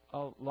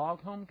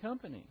log home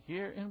company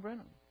here in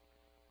Brenham.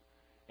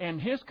 And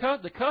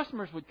the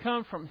customers would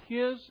come from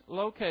his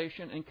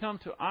location and come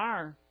to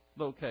our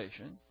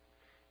location,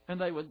 and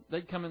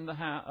they'd come in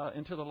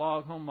into the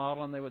log home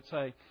model, and they would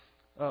say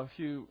a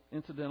few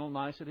incidental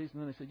niceties,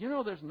 and then they said,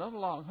 there's another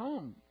log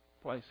home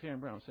place here in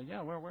Brenham. I said,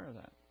 yeah, we're aware of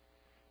that.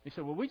 He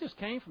said, well, we just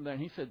came from there,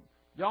 and he said,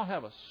 y'all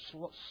have a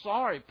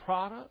sorry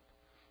product,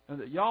 and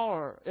that y'all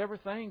are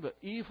everything but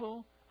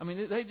evil. I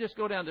mean, they just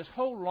go down this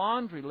whole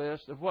laundry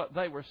list of what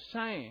they were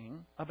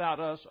saying about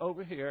us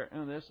over here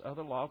in this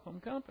other log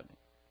home company.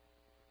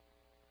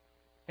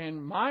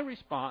 And my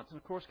response, and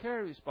of course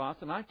Carrie's response,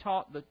 and I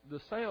taught the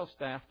sales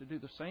staff to do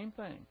the same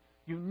thing.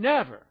 You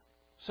never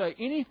say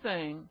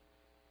anything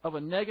of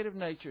a negative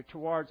nature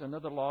towards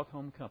another log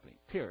home company,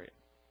 period.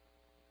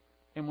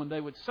 And when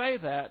they would say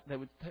that, they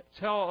would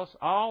tell us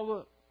all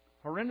the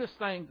horrendous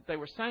things that they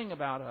were saying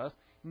about us,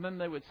 and then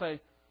they would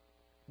say,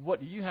 what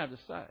do you have to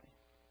say?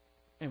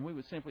 And we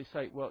would simply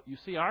say, well, you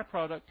see our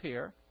product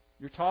here.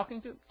 You're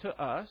talking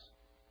to us.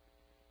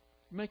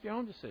 Make your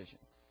own decision.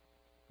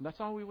 And that's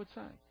all we would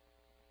say.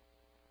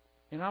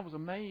 And I was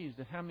amazed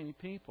at how many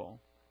people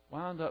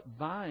wound up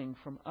buying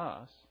from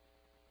us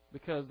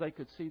because they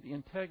could see the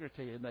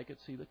integrity and they could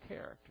see the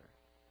character.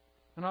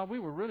 And all we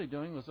were really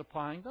doing was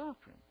applying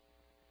doctrine.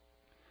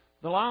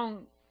 The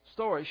long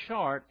story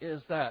short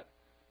is that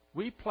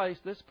we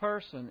placed this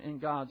person in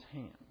God's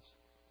hands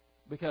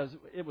because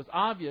it was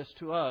obvious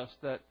to us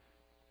that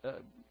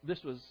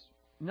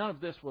none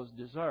of this was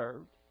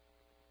deserved.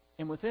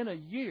 And within a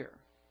year,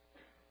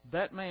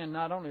 that man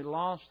not only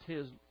lost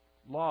his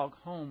log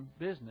home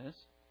business,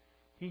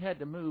 he had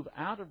to move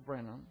out of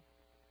Brenham,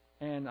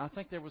 and I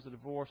think there was a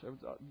divorce. There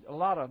was a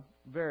lot of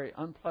very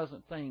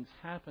unpleasant things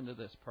happened to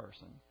this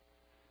person,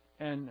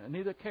 and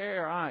neither Carrie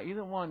or I,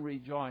 either one,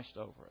 rejoiced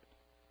over it.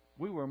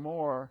 We were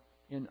more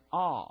in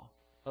awe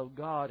of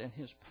God and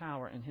His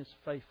power and His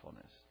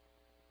faithfulness,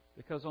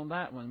 because on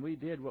that one we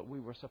did what we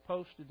were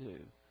supposed to do,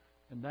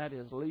 and that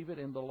is leave it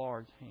in the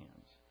Lord's hands.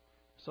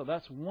 So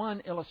that's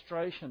one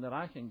illustration that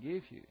I can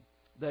give you,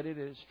 that it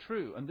is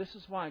true. And this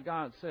is why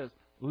God says,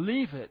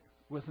 leave it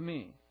with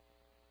me.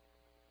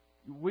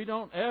 We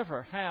don't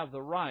ever have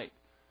the right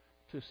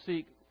to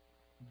seek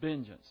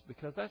vengeance,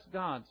 because that's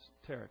God's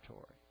territory.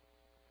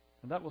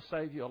 And that will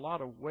save you a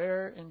lot of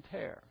wear and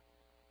tear.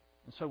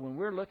 And so when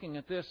we're looking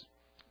at this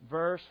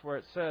verse where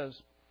it says,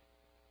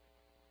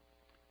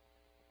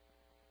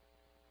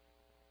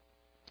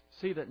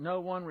 see that no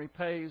one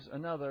repays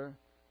another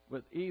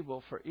with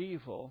evil for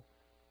evil,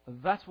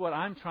 that's what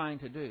I'm trying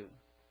to do.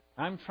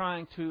 I'm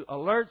trying to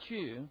alert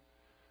you,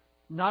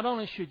 not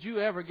only should you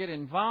ever get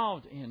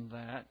involved in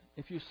that,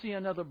 if you see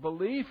another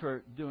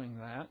believer doing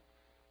that,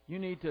 you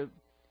need to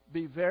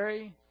be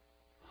very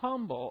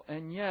humble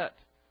and yet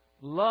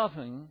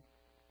loving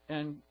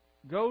and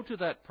go to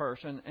that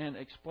person and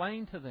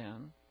explain to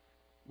them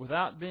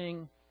without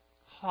being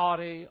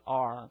haughty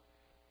or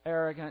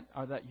arrogant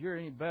or that you're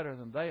any better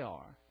than they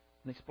are.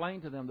 And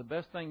explain to them the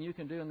best thing you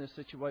can do in this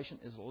situation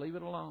is leave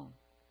it alone.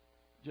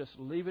 Just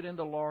leave it in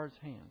the Lord's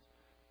hands.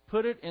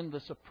 Put it in the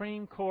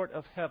supreme court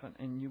of heaven,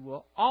 and you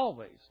will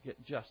always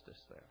get justice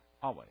there.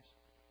 Always.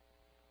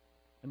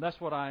 And that's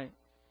what I'm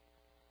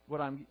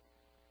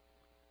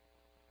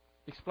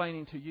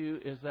explaining to you,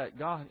 is that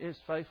God is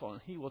faithful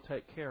and He will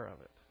take care of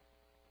it.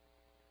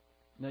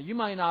 Now, you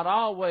may not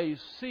always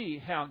see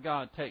how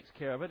God takes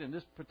care of it. In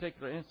this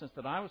particular instance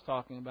that I was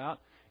talking about,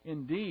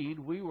 indeed,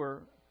 we were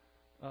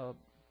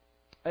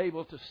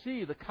able to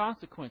see the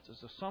consequences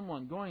of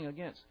someone going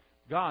against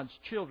God's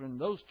children,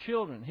 those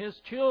children, His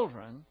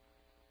children,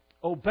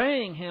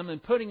 obeying Him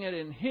and putting it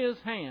in His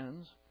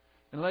hands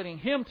and letting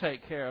Him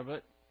take care of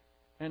it.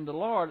 And the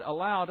Lord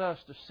allowed us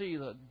to see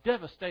the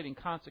devastating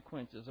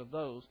consequences of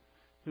those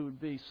who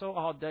would be so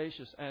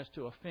audacious as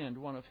to offend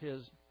one of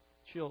His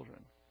children.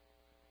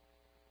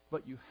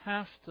 But you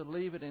have to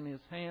leave it in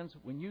His hands.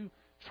 When you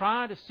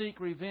try to seek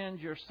revenge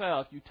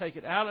yourself, you take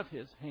it out of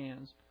His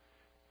hands,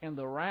 and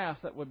the wrath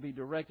that would be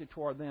directed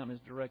toward them is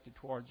directed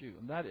towards you.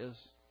 And that is,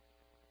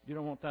 you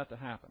don't want that to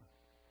happen.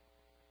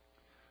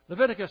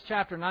 Leviticus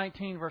chapter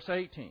 19, verse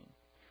 18.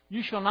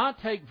 You shall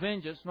not take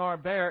vengeance nor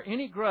bear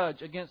any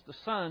grudge against the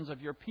sons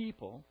of your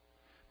people,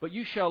 but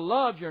you shall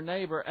love your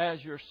neighbor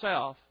as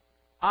yourself.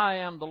 I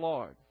am the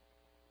Lord.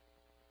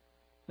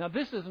 Now,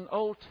 this is an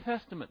Old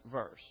Testament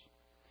verse.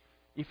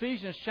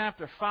 Ephesians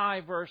chapter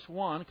 5, verse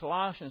 1,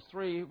 Colossians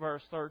 3,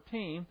 verse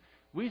 13,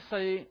 we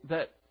say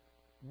that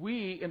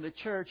we in the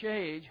church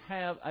age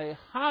have a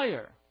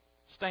higher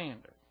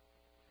standard.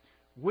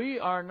 We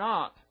are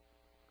not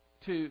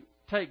to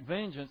take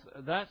vengeance,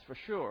 that's for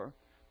sure,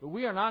 but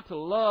we are not to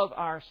love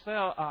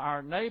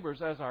our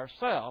neighbors as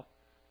ourselves.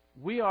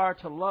 We are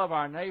to love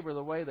our neighbor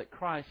the way that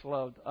Christ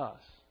loved us.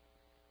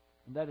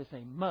 And that is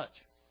a much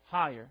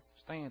higher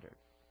standard.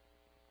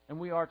 And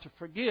we are to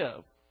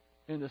forgive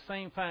in the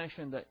same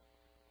fashion that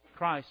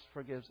Christ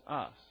forgives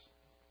us.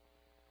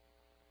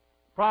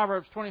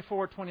 Proverbs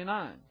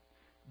 24:29.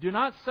 Do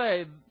not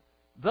say,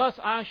 thus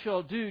I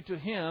shall do to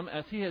him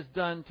as he has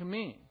done to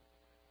me.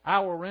 I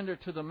will render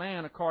to the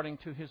man according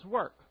to his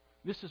work.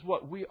 This is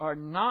what we are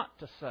not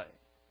to say.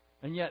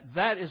 And yet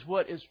that is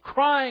what is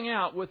crying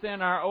out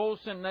within our old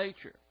sin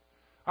nature.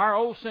 Our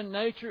old sin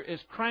nature is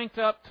cranked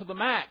up to the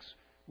max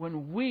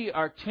when we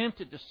are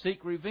tempted to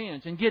seek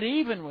revenge and get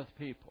even with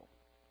people.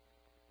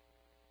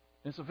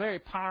 It's a very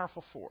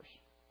powerful force.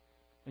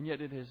 And yet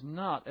it is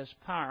not as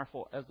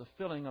powerful as the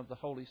filling of the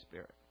Holy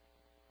Spirit.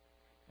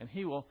 And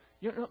He will...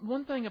 You know,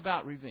 one thing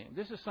about revenge,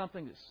 this is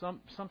something that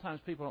sometimes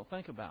people don't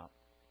think about.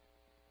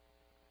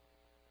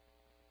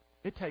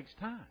 It takes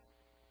time.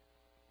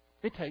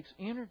 It takes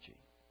energy.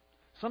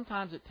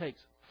 Sometimes it takes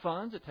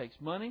funds, it takes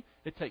money,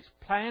 it takes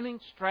planning,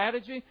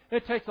 strategy.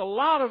 It takes a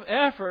lot of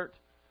effort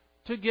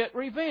to get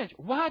revenge.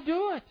 Why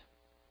do it?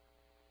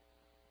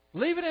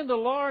 Leave it in the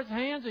Lord's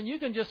hands and you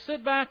can just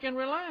sit back and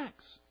relax.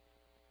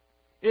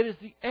 It is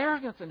the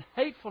arrogance and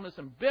hatefulness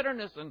and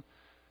bitterness and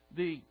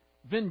the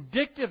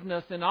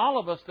vindictiveness in all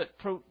of us that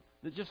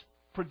just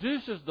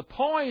produces the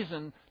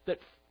poison that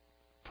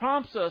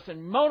prompts us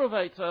and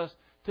motivates us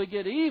to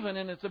get even,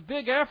 and it's a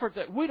big effort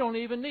that we don't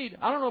even need.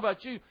 I don't know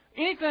about you.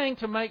 Anything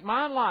to make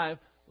my life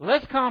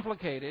less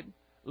complicated,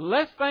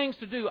 less things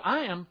to do, I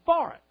am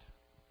for it.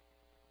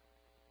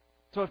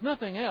 So if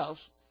nothing else,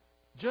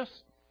 just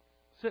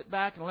sit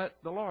back and let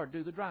the Lord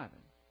do the driving.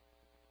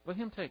 Let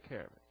Him take care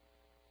of it.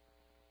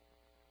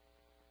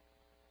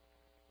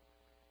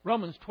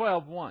 Romans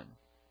 12:1.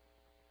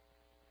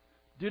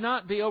 Do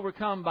not be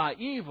overcome by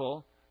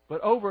evil,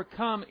 but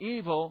overcome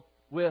evil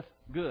with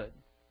good.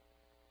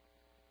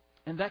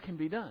 And that can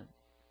be done.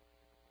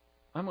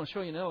 I'm going to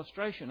show you an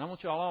illustration. I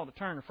want you all to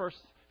turn to 1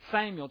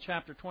 Samuel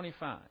chapter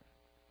 25.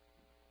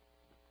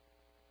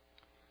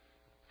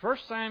 1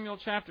 Samuel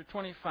chapter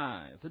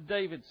 25, the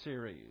David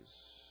series.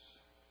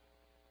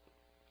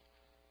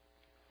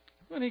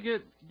 I'm going to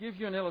give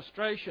you an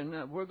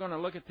illustration. We're going to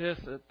look at this,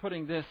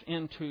 putting this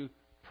into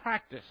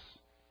practice.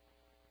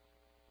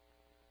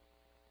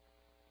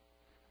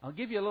 I'll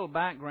give you a little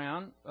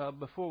background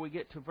before we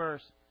get to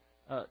verse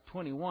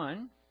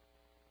 21.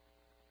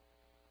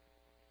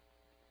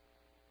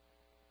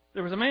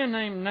 There was a man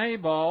named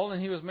Nabal,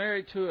 and he was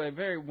married to a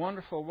very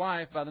wonderful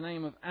wife by the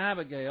name of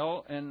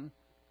Abigail, and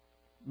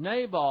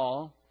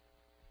Nabal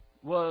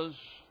was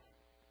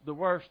the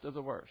worst of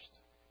the worst.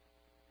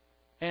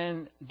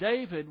 And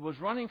David was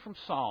running from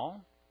Saul,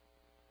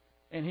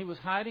 and he was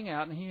hiding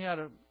out, and he had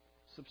a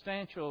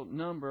substantial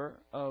number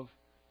of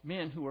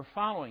men who were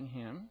following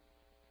him.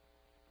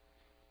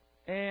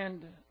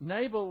 And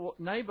Nabal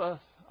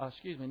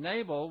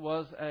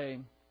was a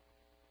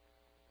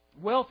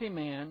wealthy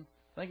man.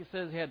 I think it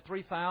says he had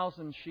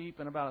 3,000 sheep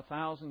and about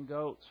 1,000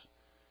 goats.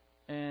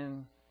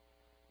 And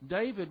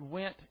David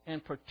went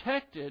and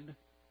protected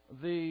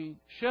the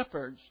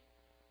shepherds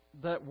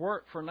that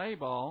worked for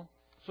Nabal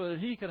so that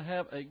he could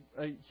have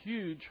a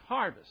huge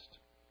harvest.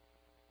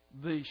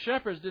 The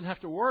shepherds didn't have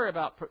to worry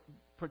about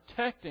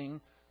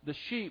protecting the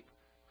sheep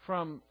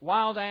from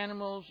wild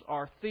animals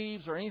or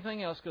thieves or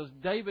anything else because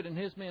David and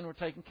his men were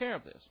taking care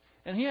of this.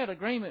 And he had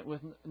agreement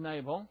with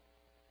Nabal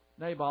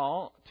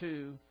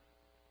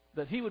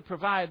that he would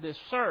provide this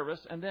service,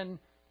 and then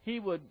he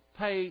would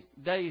pay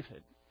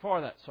David for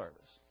that service.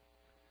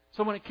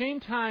 So when it came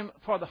time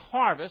for the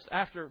harvest,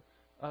 after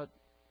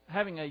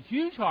having a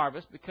huge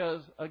harvest,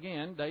 because,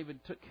 again, David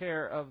took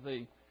care of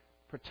the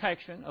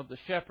protection of the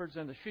shepherds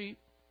and the sheep,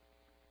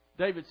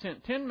 David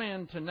sent 10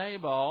 men to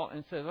Nabal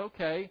and said,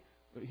 okay,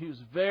 he was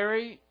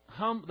very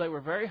humble. They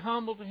were very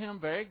humble to him,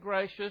 very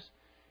gracious,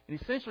 and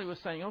essentially was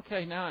saying,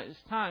 okay, now it's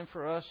time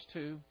for us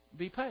to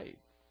be paid.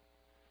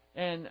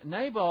 And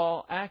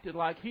Nabal acted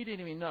like he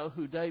didn't even know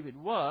who David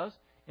was,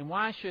 and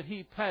why should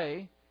he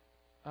pay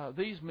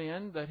these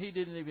men that he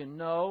didn't even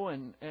know,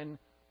 and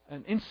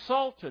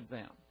insulted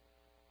them.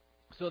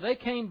 So they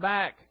came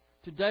back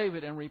to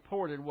David and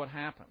reported what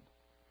happened.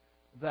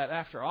 That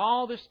after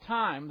all this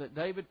time that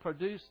David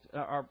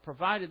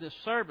provided this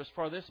service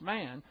for this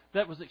man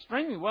that was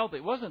extremely wealthy,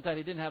 it wasn't that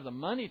he didn't have the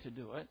money to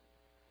do it,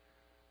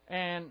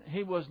 and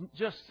he was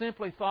just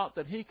simply thought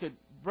that he could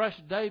brush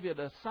David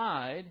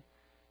aside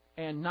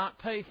and not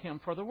pay him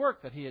for the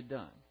work that he had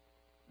done.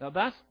 Now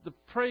that's the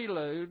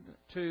prelude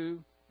to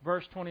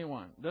verse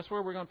 21. That's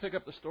where we're going to pick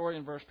up the story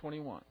in verse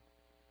 21.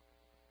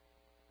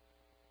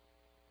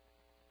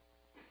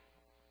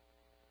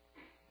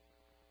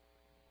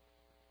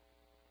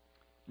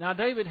 Now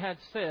David had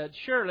said,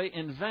 "Surely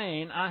in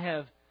vain I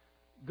have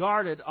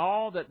guarded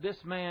all that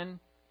this man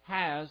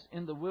has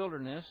in the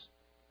wilderness,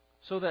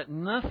 so that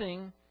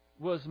nothing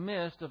was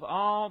missed of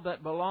all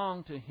that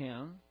belonged to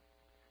him,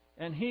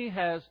 and he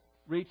has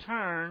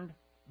returned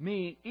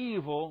me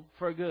evil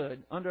for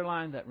good."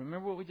 Underline that.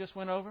 Remember what we just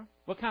went over?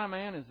 What kind of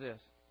man is this?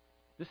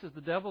 This is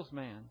the devil's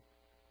man.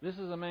 This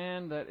is a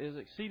man that is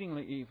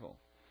exceedingly evil.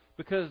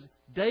 Because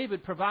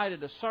David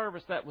provided a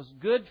service that was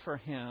good for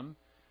him,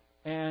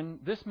 and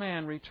this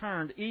man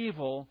returned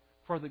evil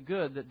for the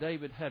good that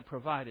David had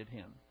provided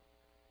him.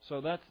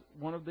 So that's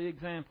one of the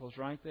examples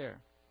right there.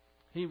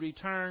 He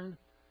returned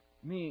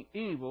me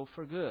evil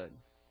for good.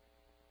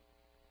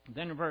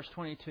 Then in verse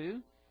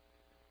 22,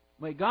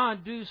 "May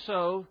God do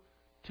so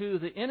to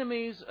the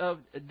enemies of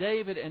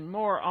David and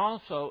more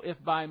also,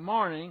 if by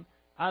morning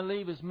I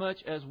leave as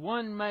much as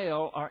one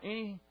male or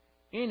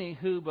any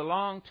who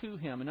belong to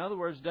him." In other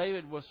words,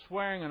 David was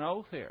swearing an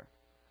oath here.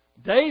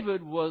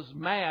 David was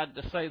mad,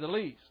 to say the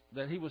least,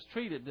 that he was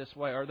treated this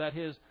way, or that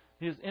his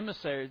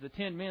emissaries, the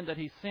 10 men that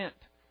he sent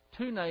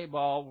to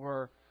Nabal,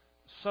 were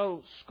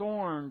so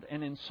scorned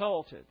and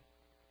insulted.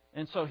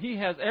 And so he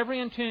has every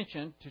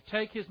intention to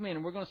take his men,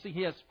 and we're going to see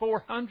he has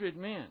 400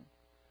 men.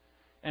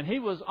 And he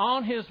was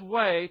on his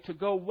way to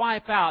go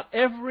wipe out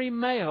every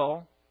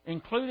male,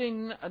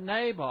 including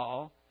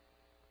Nabal,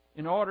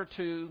 in order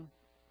to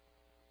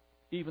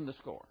even the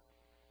score.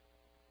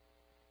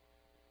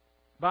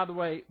 By the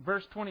way,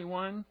 verse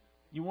 21,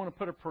 you want to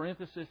put a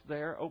parenthesis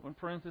there, open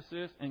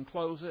parenthesis, and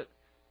close it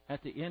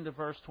at the end of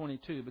verse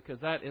 22, because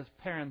that is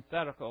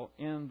parenthetical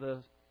in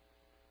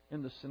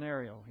the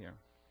scenario here.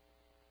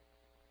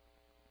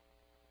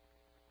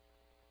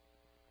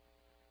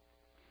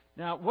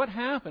 Now, what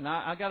happened?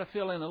 I got to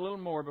fill in a little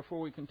more before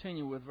we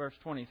continue with verse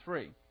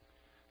 23.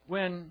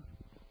 When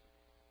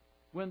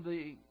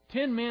the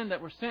 10 men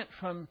that were sent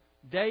from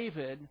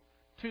David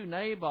to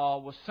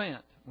Nabal was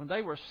sent, when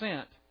they were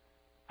sent,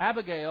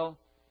 Abigail,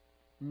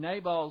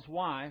 Nabal's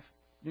wife,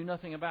 knew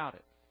nothing about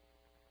it.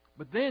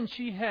 But then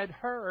she had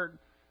heard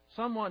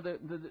someone,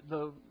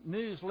 the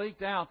news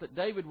leaked out that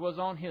David was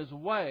on his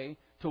way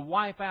to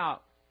wipe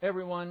out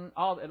everyone,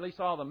 at least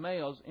all the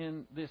males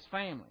in this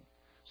family.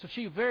 So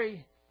she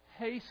very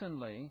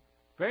hastily,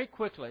 very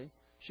quickly,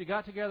 she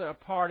got together a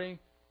party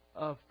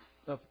of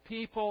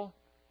people,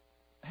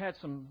 had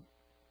some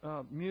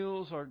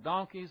mules or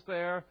donkeys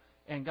there,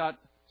 and got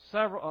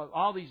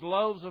all these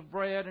loaves of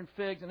bread and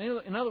figs. And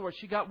in other words,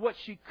 she got what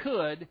she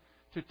could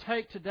to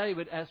take to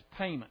David as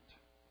payment.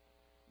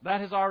 That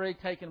has already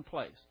taken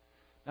place.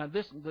 Now,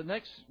 the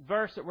next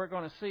verse that we're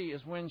going to see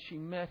is when she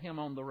met him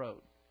on the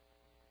road.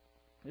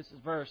 This is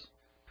verse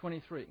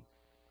 23.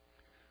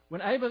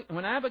 When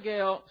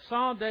Abigail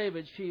saw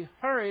David, she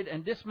hurried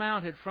and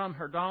dismounted from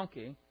her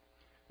donkey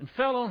and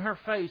fell on her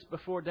face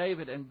before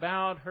David and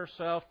bowed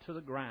herself to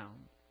the ground.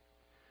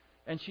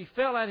 And she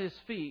fell at his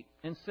feet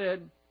and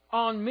said,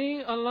 "On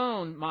me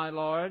alone, my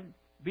lord,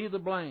 be the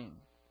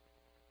blame.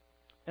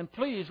 And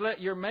please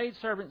let your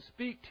maidservant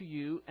speak to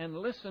you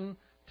and listen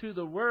to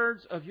the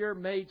words of your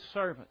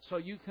maidservant." So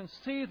you can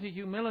see the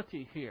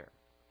humility here.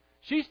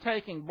 She's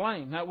taking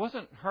blame. Now, it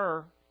wasn't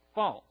her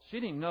fault. She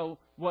didn't know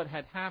what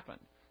had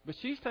happened. But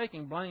she's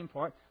taking blame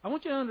for it. I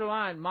want you to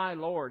underline "my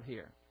Lord"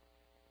 here,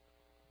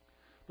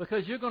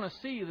 because you're going to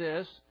see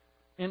this.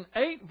 In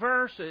 8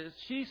 verses,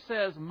 she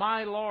says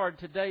 "my Lord"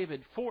 to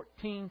David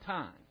 14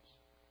 times.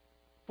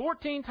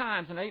 14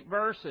 times in 8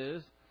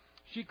 verses,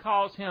 she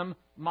calls him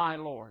 "my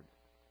Lord."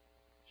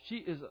 She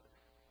is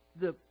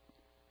the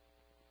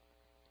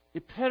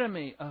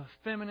epitome of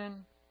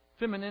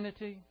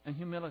femininity and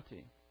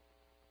humility.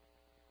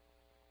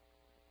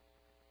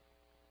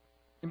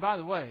 And by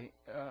the way,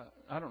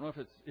 I don't know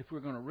if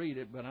we're going to read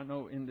it, but I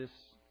know in this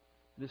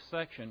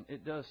section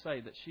it does say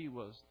that she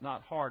was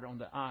not hard on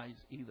the eyes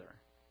either.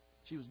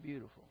 She was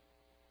beautiful.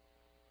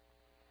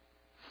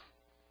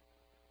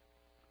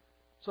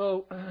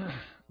 So,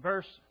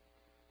 verse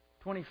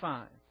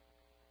 25.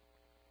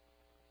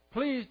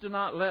 "Please do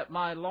not let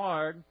my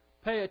Lord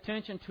pay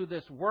attention to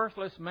this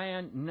worthless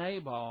man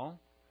Nabal,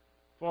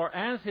 for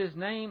as his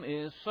name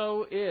is,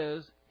 so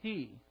is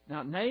he."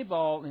 Now,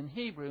 Nabal in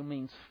Hebrew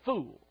means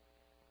fool.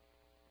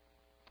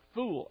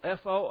 Fool,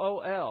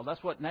 F-O-O-L.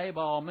 That's what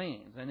Nabal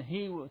means.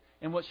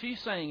 And what she's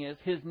saying is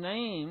his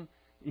name,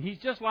 he's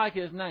just like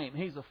his name.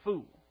 He's a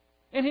fool.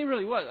 And he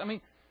really was. I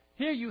mean,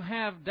 here you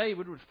have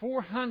David with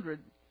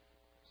 400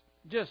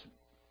 just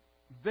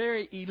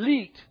very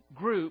elite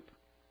group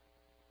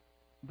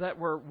that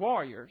were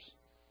warriors,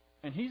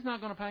 and he's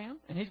not going to pay them,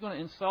 and he's going to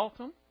insult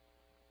them.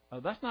 Oh,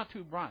 that's not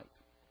too bright.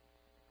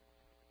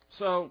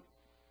 So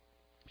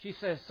she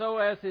says, "So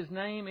as his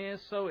name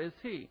is, so is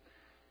he."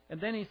 And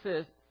then he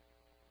says,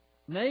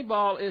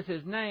 "Nabal is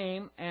his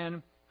name,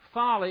 and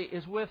folly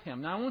is with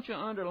him." Now I want you to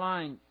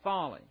underline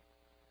folly,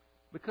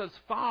 because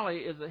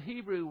folly is a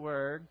Hebrew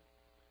word,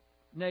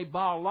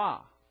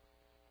 Nebalah.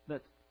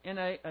 That's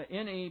Nebalah.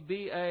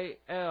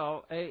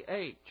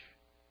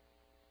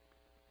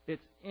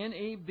 It's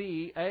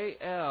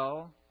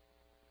Nebal.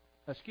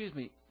 Excuse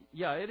me.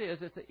 Yeah, it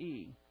is. It's an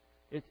E.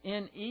 It's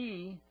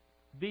Nebalah.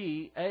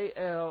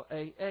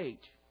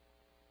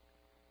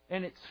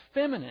 And it's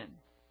feminine.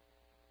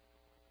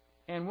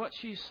 And what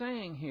she's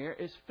saying here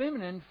is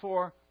feminine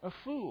for a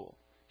fool.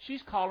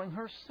 She's calling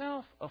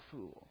herself a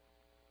fool.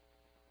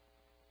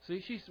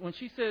 See, when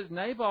she says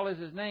Nabal is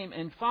his name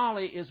and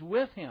folly is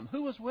with him.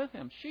 Who was with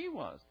him? She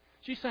was.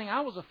 She's saying,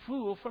 I was a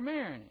fool for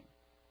marrying him.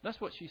 That's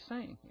what she's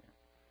saying here.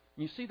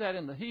 You see that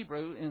in the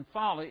Hebrew, in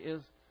folly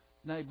is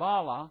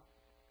Nabalah,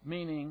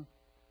 meaning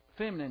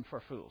feminine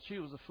for fool. She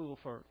was a fool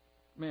for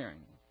marrying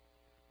him.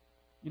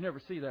 You never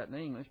see that in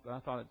English, but I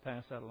thought I'd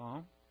pass that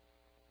along.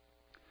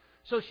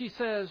 So she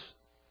says,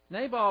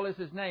 Nabal is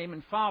his name,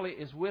 and folly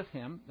is with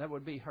him. That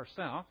would be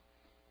herself.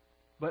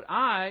 But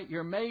I,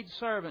 your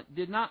maidservant,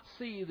 did not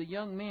see the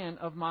young men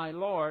of my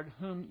Lord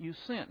whom you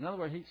sent. In other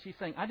words, she's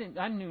saying,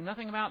 I knew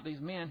nothing about these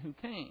men who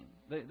came.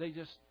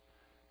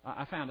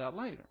 I found out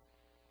later.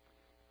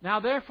 Now,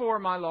 therefore,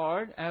 my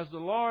Lord, as the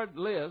Lord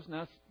lives.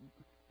 Now,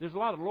 there's a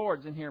lot of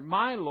lords in here.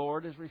 My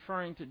Lord is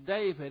referring to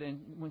David.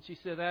 And when she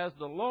said, as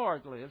the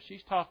Lord lives,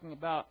 she's talking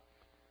about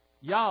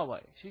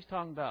Yahweh. She's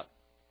talking about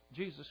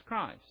Jesus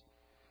Christ.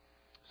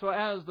 So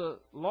as the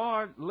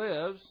Lord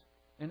lives,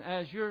 and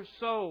as your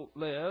soul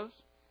lives,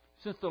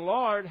 since the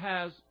Lord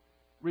has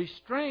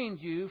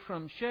restrained you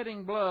from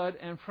shedding blood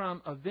and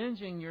from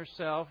avenging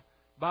yourself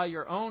by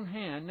your own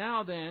hand,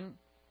 now then,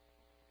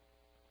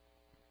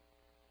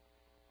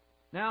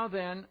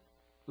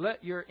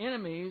 let your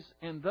enemies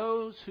and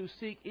those who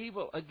seek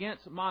evil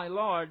against my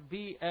Lord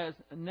be as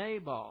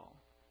Nabal.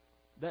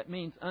 That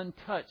means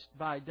untouched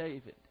by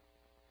David.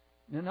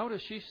 Now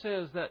notice she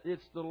says that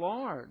it's the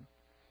Lord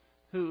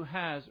who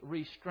has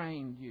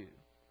restrained you.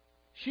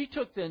 She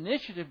took the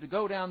initiative to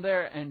go down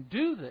there and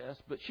do this,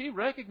 but she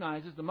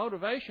recognizes the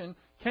motivation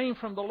came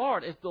from the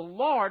Lord. It's the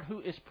Lord who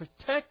is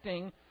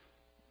protecting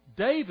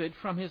David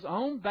from his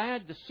own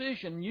bad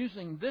decision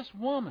using this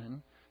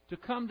woman to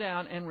come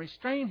down and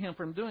restrain him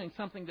from doing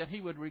something that he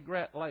would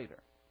regret later.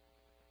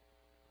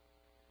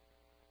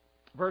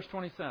 Verse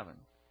 27.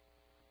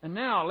 And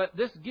now let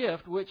this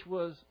gift which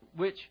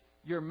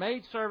your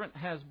maidservant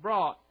has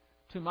brought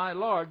to my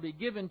Lord be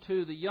given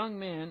to the young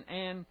men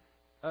and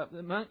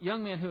the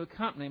young men who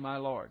accompany my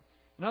Lord.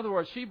 In other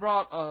words, she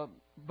brought a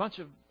bunch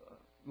of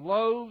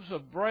loaves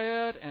of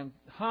bread and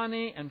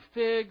honey and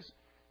figs.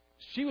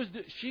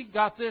 She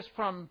got this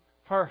from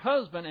her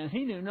husband, and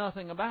he knew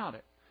nothing about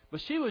it. But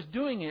she was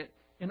doing it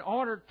in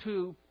order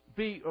to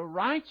be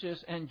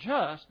righteous and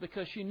just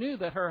because she knew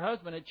that her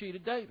husband had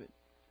cheated David.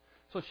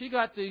 So she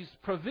got these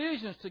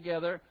provisions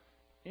together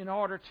in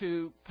order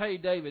to pay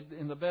David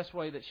in the best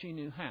way that she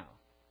knew how.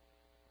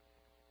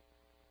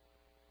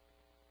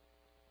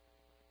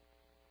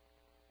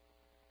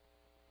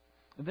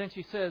 And then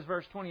she says,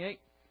 verse 28,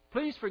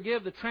 please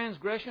forgive the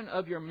transgression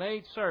of your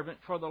maidservant,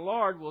 for the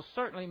Lord will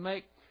certainly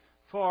make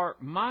for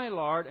my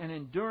Lord an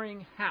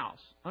enduring house.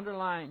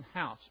 Underline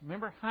house.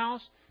 Remember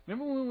house?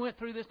 Remember when we went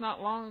through this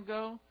not long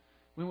ago?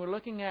 When we were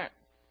looking at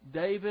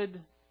David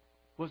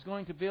was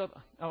going to build...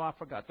 Oh, I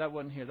forgot. That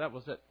wasn't here. That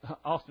was at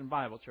Austin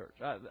Bible Church.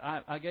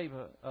 I gave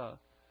a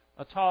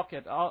talk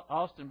at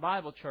Austin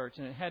Bible Church,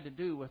 and it had to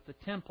do with the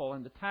temple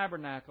and the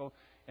tabernacle,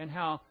 and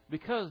how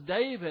because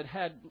David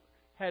had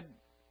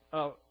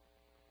a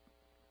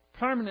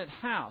permanent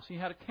house, he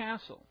had a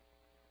castle,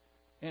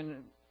 and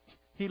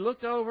he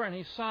looked over and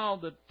he saw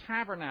the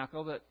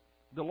tabernacle, that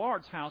the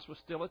Lord's house was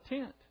still a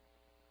tent.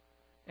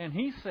 And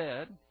he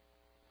said,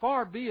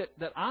 far be it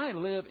that I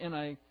live in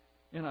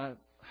a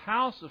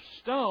house of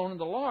stone and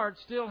the Lord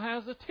still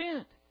has a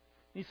tent.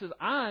 He says,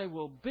 I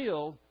will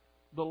build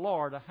the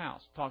Lord a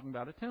house, talking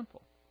about a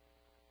temple.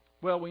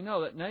 Well, we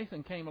know that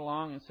Nathan came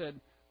along and said,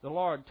 the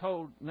Lord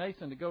told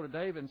Nathan to go to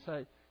David and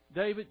say,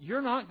 David,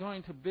 you're not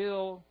going to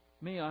build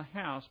me a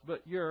house,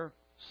 but your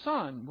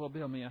son will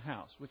build me a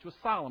house, which was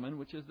Solomon,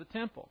 which is the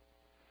temple.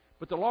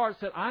 But the Lord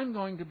said, I'm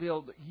going to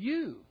build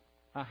you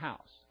a house.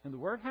 And the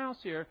word house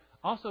here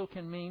also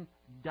can mean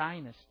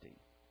dynasty.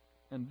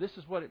 And this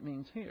is what it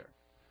means here.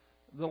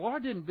 The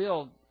Lord didn't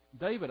build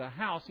David a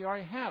house. He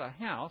already had a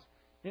house.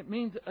 It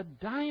means a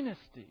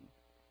dynasty,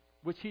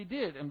 which he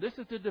did. And this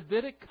is the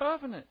Davidic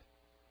covenant.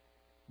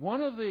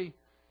 One of the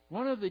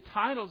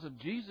titles of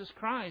Jesus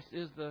Christ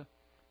is the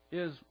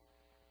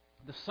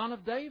Son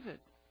of David,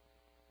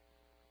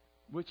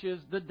 which is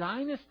the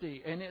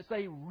dynasty, and it's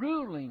a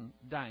ruling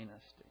dynasty.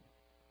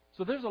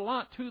 So there's a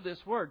lot to this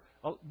word.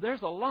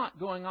 There's a lot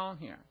going on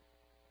here.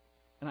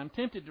 And I'm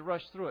tempted to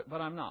rush through it,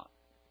 but I'm not.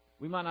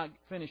 We might not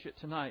finish it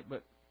tonight,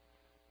 but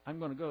I'm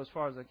going to go as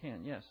far as I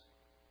can. Yes.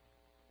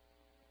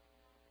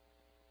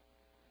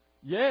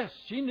 Yes,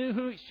 she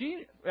knew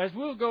as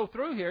we'll go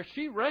through here,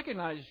 she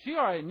recognized, she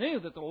already knew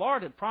that the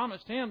Lord had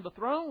promised him the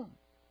throne.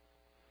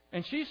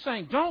 And she's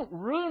saying, don't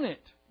ruin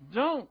it.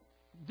 Don't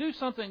do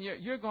something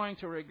you're going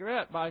to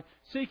regret by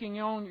seeking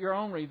your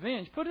own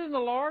revenge. Put it in the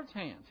Lord's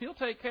hands. He'll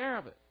take care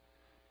of it.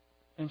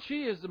 And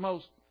she is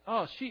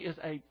she is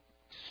a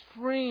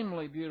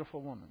extremely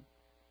beautiful woman.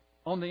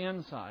 on the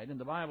inside, and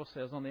the Bible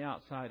says on the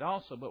outside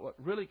also, but what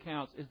really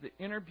counts is the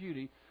inner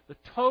beauty, the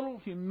total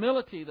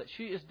humility that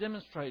she is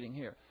demonstrating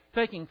here.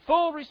 Taking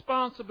full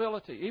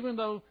responsibility, even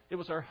though it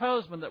was her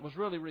husband that was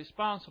really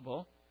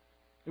responsible,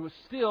 it was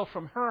still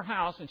from her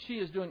house, and she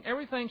is doing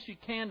everything she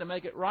can to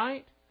make it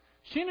right.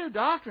 She knew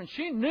doctrine.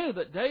 She knew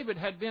that David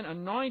had been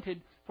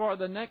anointed for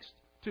the next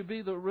to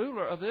be the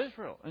ruler of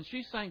Israel, and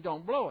she's saying,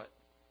 don't blow it.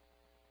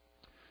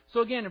 So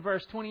again, in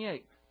verse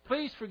 28,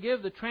 please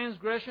forgive the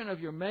transgression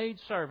of your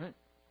maidservant,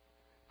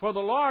 for the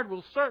Lord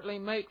will certainly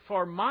make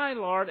for my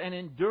Lord an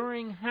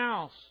enduring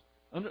house.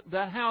 And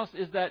that house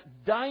is that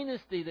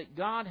dynasty that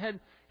God had.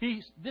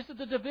 This is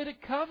the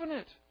Davidic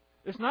covenant.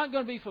 It's not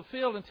going to be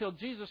fulfilled until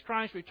Jesus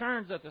Christ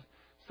returns at the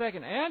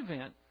second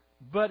advent,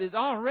 but it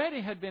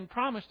already had been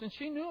promised, and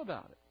she knew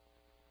about it.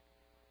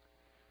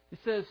 It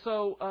says,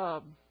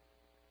 so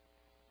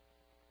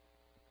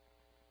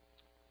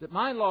that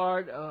my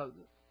Lord,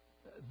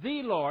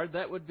 the Lord,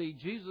 that would be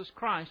Jesus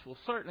Christ, will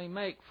certainly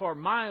make for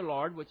my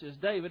Lord, which is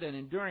David, an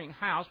enduring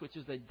house, which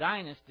is a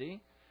dynasty,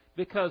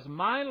 because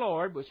my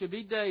Lord, which would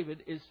be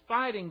David, is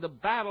fighting the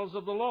battles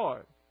of the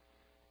Lord.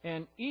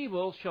 And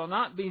evil shall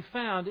not be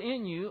found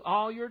in you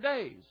all your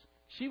days.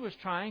 She was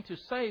trying to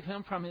save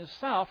him from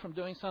himself, from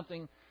doing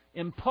something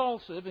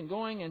impulsive and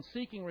going and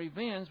seeking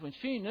revenge when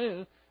she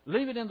knew,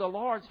 leave it in the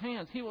Lord's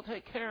hands. He will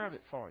take care of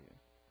it for you.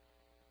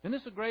 And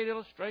this is a great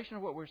illustration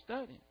of what we're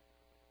studying.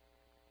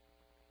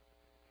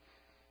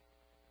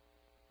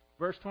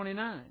 Verse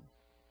 29.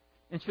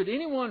 And should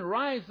anyone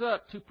rise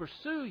up to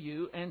pursue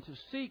you and to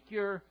seek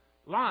your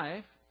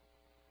life,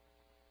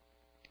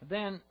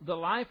 then the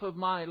life of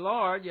my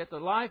Lord, yet the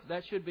life,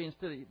 that should be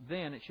instead of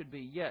then, it should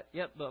be yet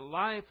the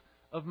life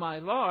of my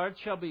Lord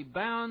shall be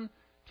bound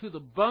to the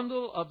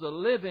bundle of the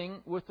living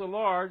with the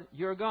Lord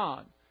your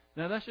God.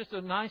 Now that's just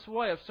a nice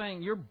way of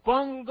saying you're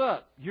bundled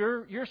up,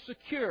 you're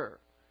secure.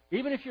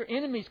 Even if your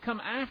enemies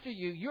come after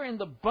you, you're in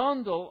the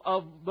bundle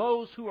of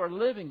those who are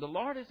living. The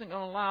Lord isn't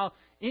going to allow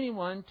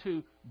anyone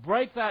to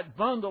break that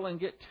bundle and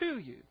get to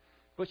you.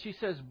 But she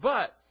says,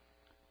 but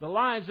the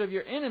lives of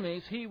your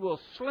enemies He will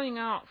sling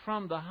out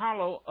from the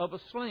hollow of a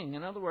sling.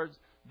 In other words,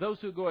 those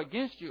who go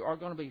against you are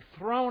going to be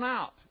thrown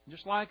out,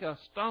 just like a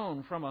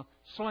stone from a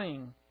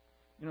sling.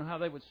 You know how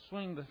they would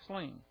swing the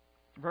sling.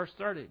 Verse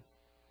 30.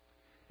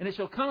 And it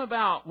shall come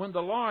about when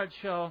the Lord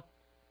shall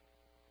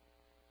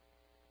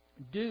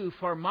do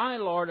for my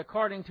Lord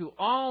according to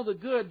all the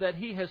good that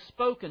He has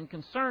spoken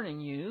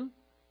concerning you.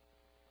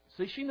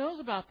 See, she knows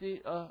about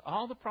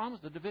all the promise,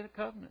 the Davidic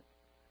covenant.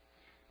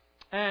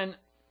 And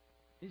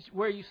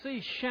where you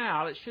see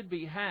shall, it should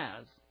be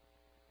has.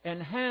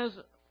 And has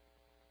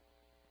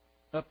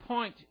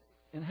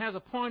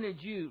appointed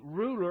you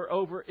ruler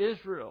over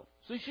Israel.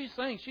 See, she's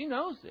saying she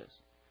knows this.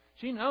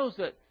 She knows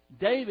that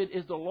David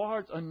is the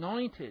Lord's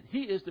anointed.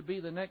 He is to be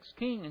the next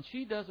king, and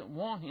she doesn't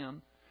want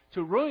him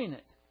to ruin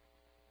it.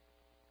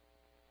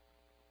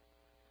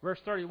 Verse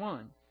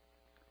 31.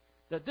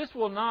 That this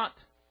will not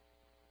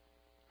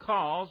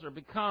cause or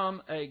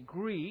become a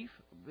grief,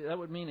 that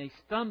would mean a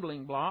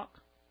stumbling block,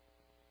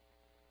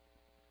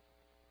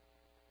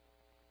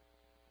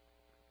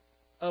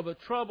 of a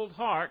troubled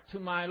heart to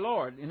my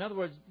Lord. In other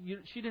words,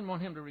 she didn't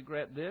want him to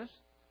regret this.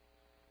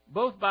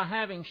 Both by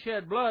having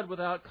shed blood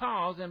without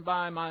cause and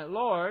by my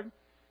Lord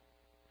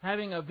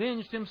having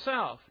avenged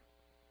himself.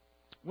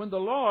 When the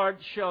Lord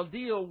shall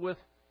deal with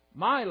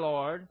my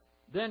Lord,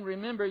 then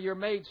remember your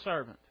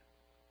maidservant.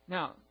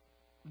 Now,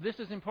 this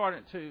is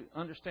important to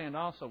understand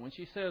also. When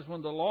she says,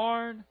 when the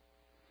Lord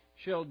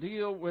shall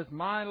deal with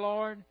my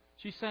Lord,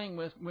 she's saying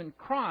when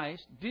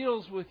Christ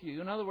deals with you.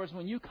 In other words,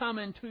 when you come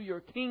into your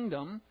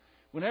kingdom,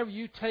 whenever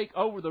you take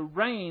over the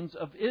reins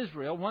of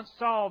Israel, once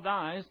Saul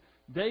dies,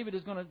 David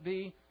is going to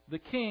be the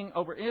king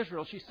over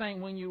Israel. She's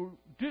saying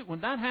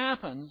when that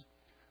happens,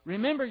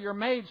 remember your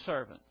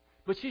maidservant.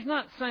 But she's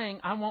not saying,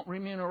 I want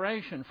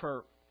remuneration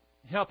for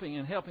helping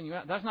you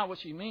out. That's not what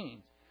she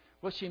means.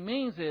 What she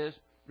means is,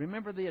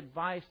 remember the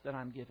advice that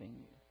I'm giving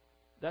you.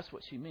 That's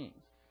what she means.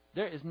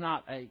 There is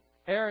not an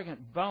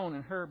arrogant bone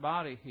in her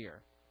body here.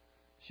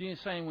 She is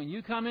saying, when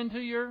you come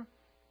into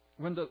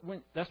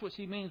that's what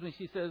she means when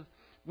she says,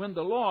 when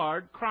the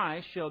Lord,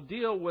 Christ, shall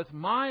deal with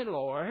my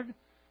Lord,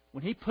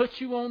 when He puts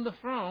you on the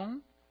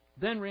throne,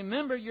 then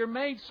remember your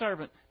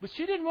maidservant. But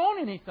she didn't want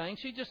anything.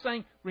 She's just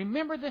saying,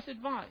 remember this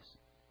advice.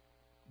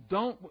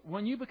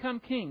 When you become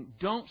king,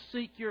 don't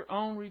seek your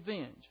own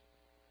revenge.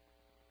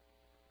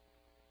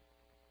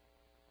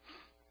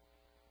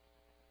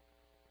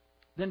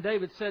 Then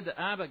David said to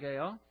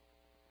Abigail,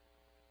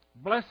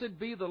 blessed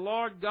be the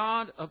Lord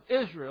God of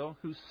Israel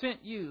who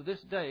sent you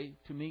this day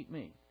to meet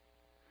me.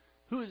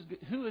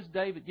 Who is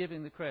David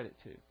giving the credit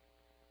to?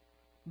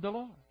 The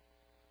Lord.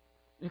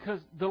 Because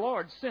the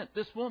Lord sent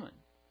this woman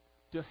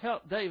to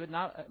help David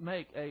not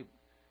make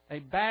a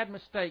bad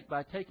mistake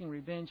by taking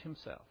revenge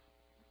himself.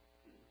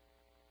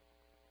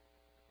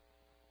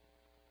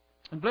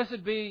 And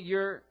blessed be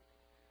your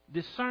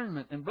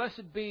discernment, and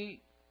blessed be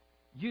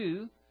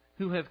you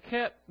who have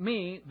kept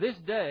me this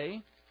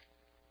day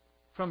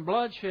from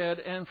bloodshed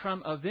and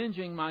from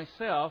avenging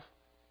myself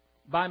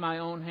by my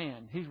own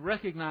hand. He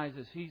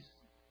recognizes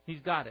he's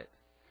got it.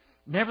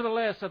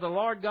 Nevertheless, so the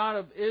Lord God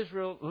of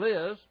Israel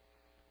lives,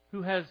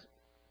 who has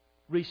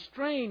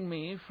restrained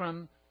me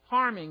from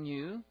harming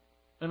you,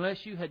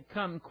 unless you had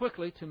come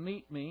quickly to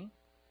meet me.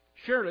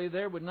 Surely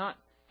there would not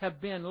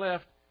have been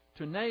left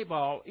to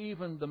Nabal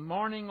even the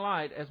morning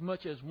light as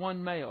much as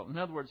one male. In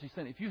other words, he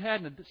said, if you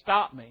hadn't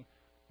stopped me,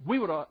 we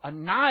would have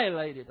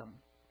annihilated them.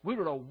 We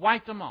would have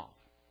wiped them off.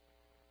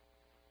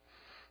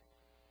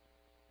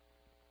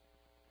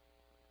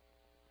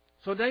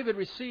 So David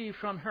received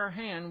from her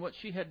hand what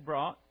she had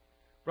brought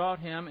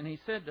him, and he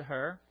said to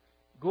her,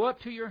 Go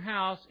up to your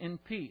house in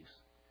peace.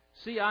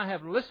 See, I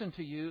have listened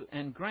to you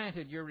and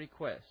granted your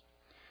request.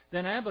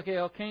 Then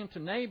Abigail came to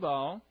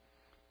Nabal,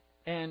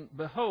 and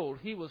behold,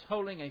 he was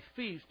holding a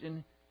feast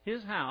in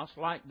his house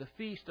like the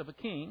feast of a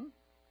king.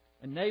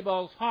 And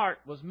Nabal's heart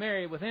was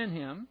merry within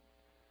him,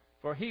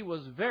 for he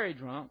was very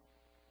drunk.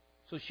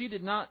 So she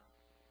did not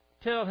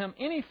tell him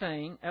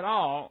anything at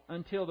all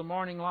until the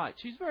morning light.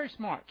 She's very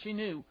smart. She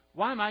knew,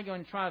 why am I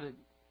going to try to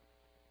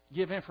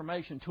give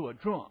information to a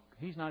drunk?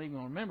 He's not even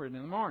going to remember it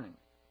in the morning.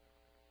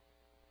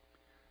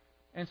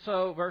 And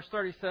so, verse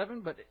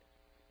 37,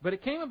 But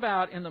it came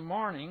about in the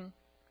morning,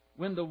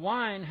 when the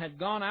wine had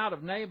gone out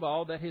of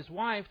Nabal, that his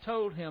wife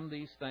told him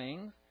these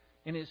things,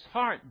 and his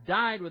heart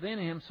died within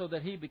him, so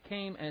that he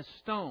became as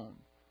stone.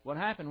 What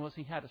happened was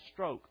he had a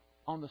stroke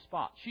on the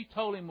spot. She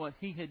told him what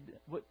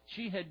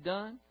she had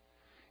done,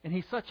 and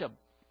he's such a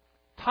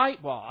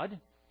tightwad,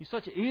 he's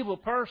such an evil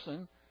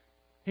person,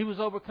 he was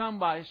overcome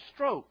by a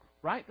stroke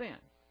right then.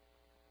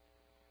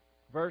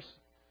 Verse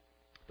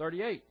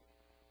 38.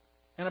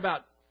 And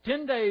about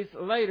 10 days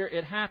later,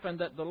 it happened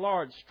that the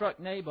Lord struck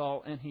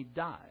Nabal, and he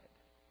died.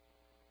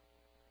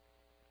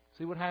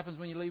 See what happens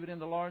when you leave it in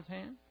the Lord's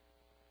hand?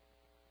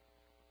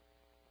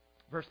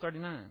 Verse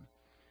 39.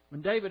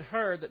 When David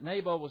heard that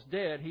Nabal was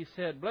dead, he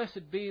said,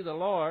 Blessed be the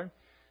Lord,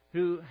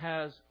 who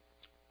has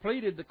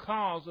pleaded the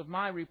cause of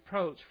my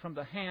reproach from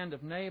the hand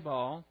of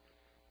Nabal,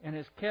 and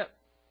has kept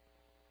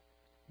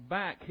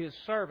back his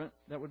servant,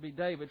 that would be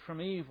David,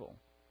 from evil.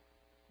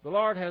 The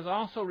Lord has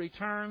also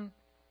returned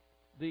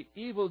the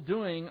evil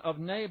doing of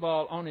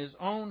Nabal on his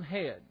own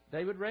head.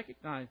 David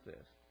recognized this.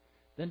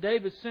 Then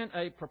David sent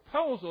a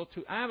proposal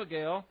to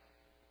Abigail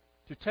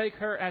to take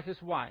her as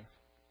his wife.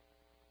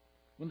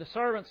 When the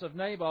servants of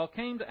Nabal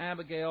came to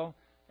Abigail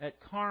at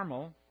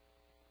Carmel,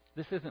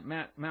 this isn't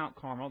Mount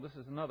Carmel, this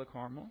is another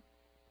Carmel,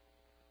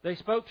 they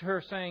spoke to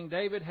her, saying,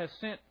 David has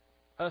sent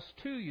us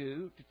to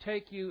you to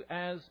take you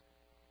as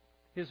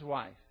his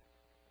wife.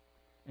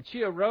 And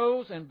she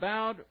arose and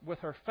bowed with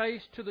her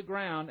face to the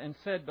ground and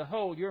said,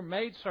 Behold, your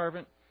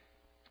maidservant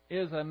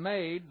is a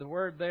maid. The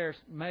word there,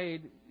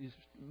 maid,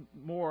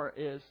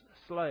 is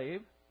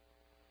slave.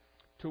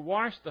 To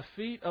wash the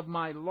feet of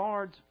my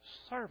Lord's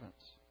servants.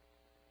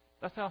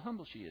 That's how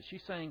humble she is.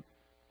 She's saying,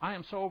 I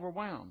am so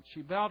overwhelmed.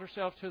 She bowed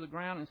herself to the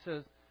ground and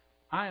says,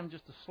 I am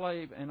just a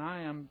slave, and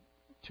I am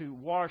to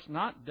wash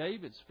not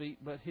David's feet,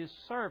 but his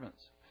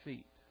servants'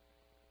 feet.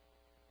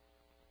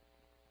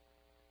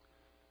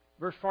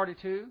 Verse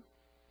 42,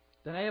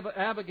 Then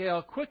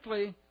Abigail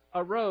quickly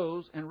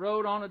arose and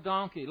rode on a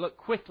donkey. Look,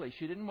 quickly,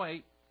 she didn't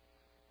wait.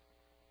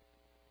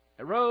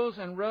 Arose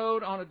and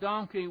rode on a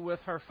donkey with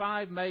her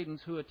 5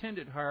 maidens who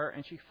attended her,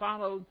 and she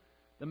followed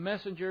the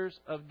messengers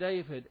of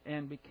David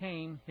and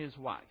became his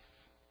wife.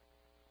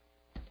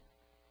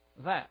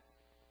 That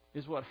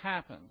is what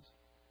happens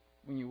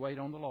when you wait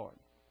on the Lord,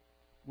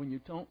 when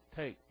you don't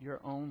take your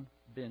own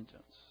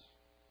vengeance.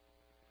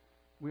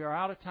 We are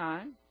out of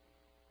time.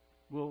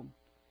 We'll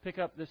pick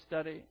up this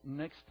study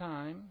next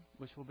time,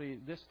 which will be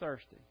this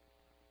Thursday.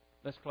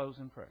 Let's close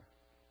in prayer.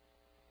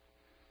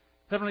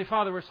 Heavenly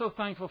Father, we're so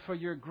thankful for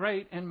your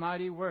great and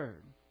mighty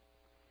word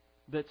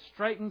that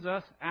straightens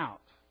us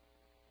out.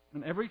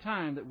 And every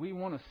time that we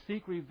want to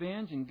seek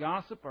revenge and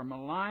gossip or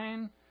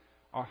malign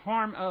or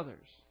harm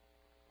others,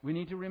 we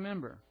need to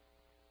remember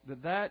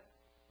that that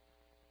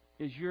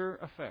is your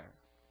affair.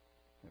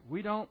 That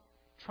we don't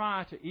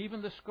try to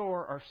even the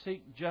score or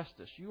seek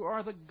justice. You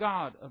are the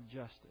God of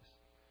justice.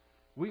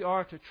 We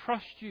are to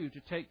trust you to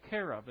take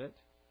care of it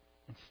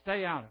and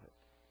stay out of it.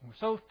 And we're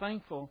so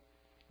thankful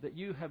that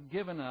you have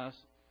given us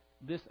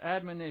this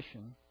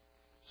admonition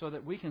so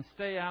that we can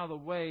stay out of the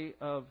way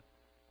of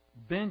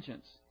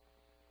vengeance,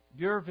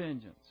 your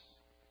vengeance.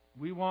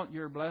 We want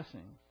your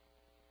blessing.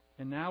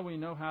 And now we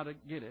know how to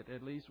get it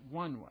at least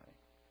one way.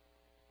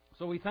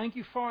 So we thank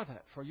you for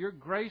that, for your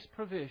grace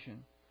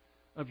provision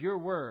of your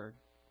word.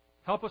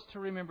 Help us to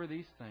remember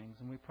these things,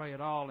 and we pray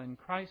it all in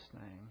Christ's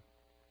name.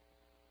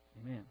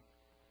 Amen.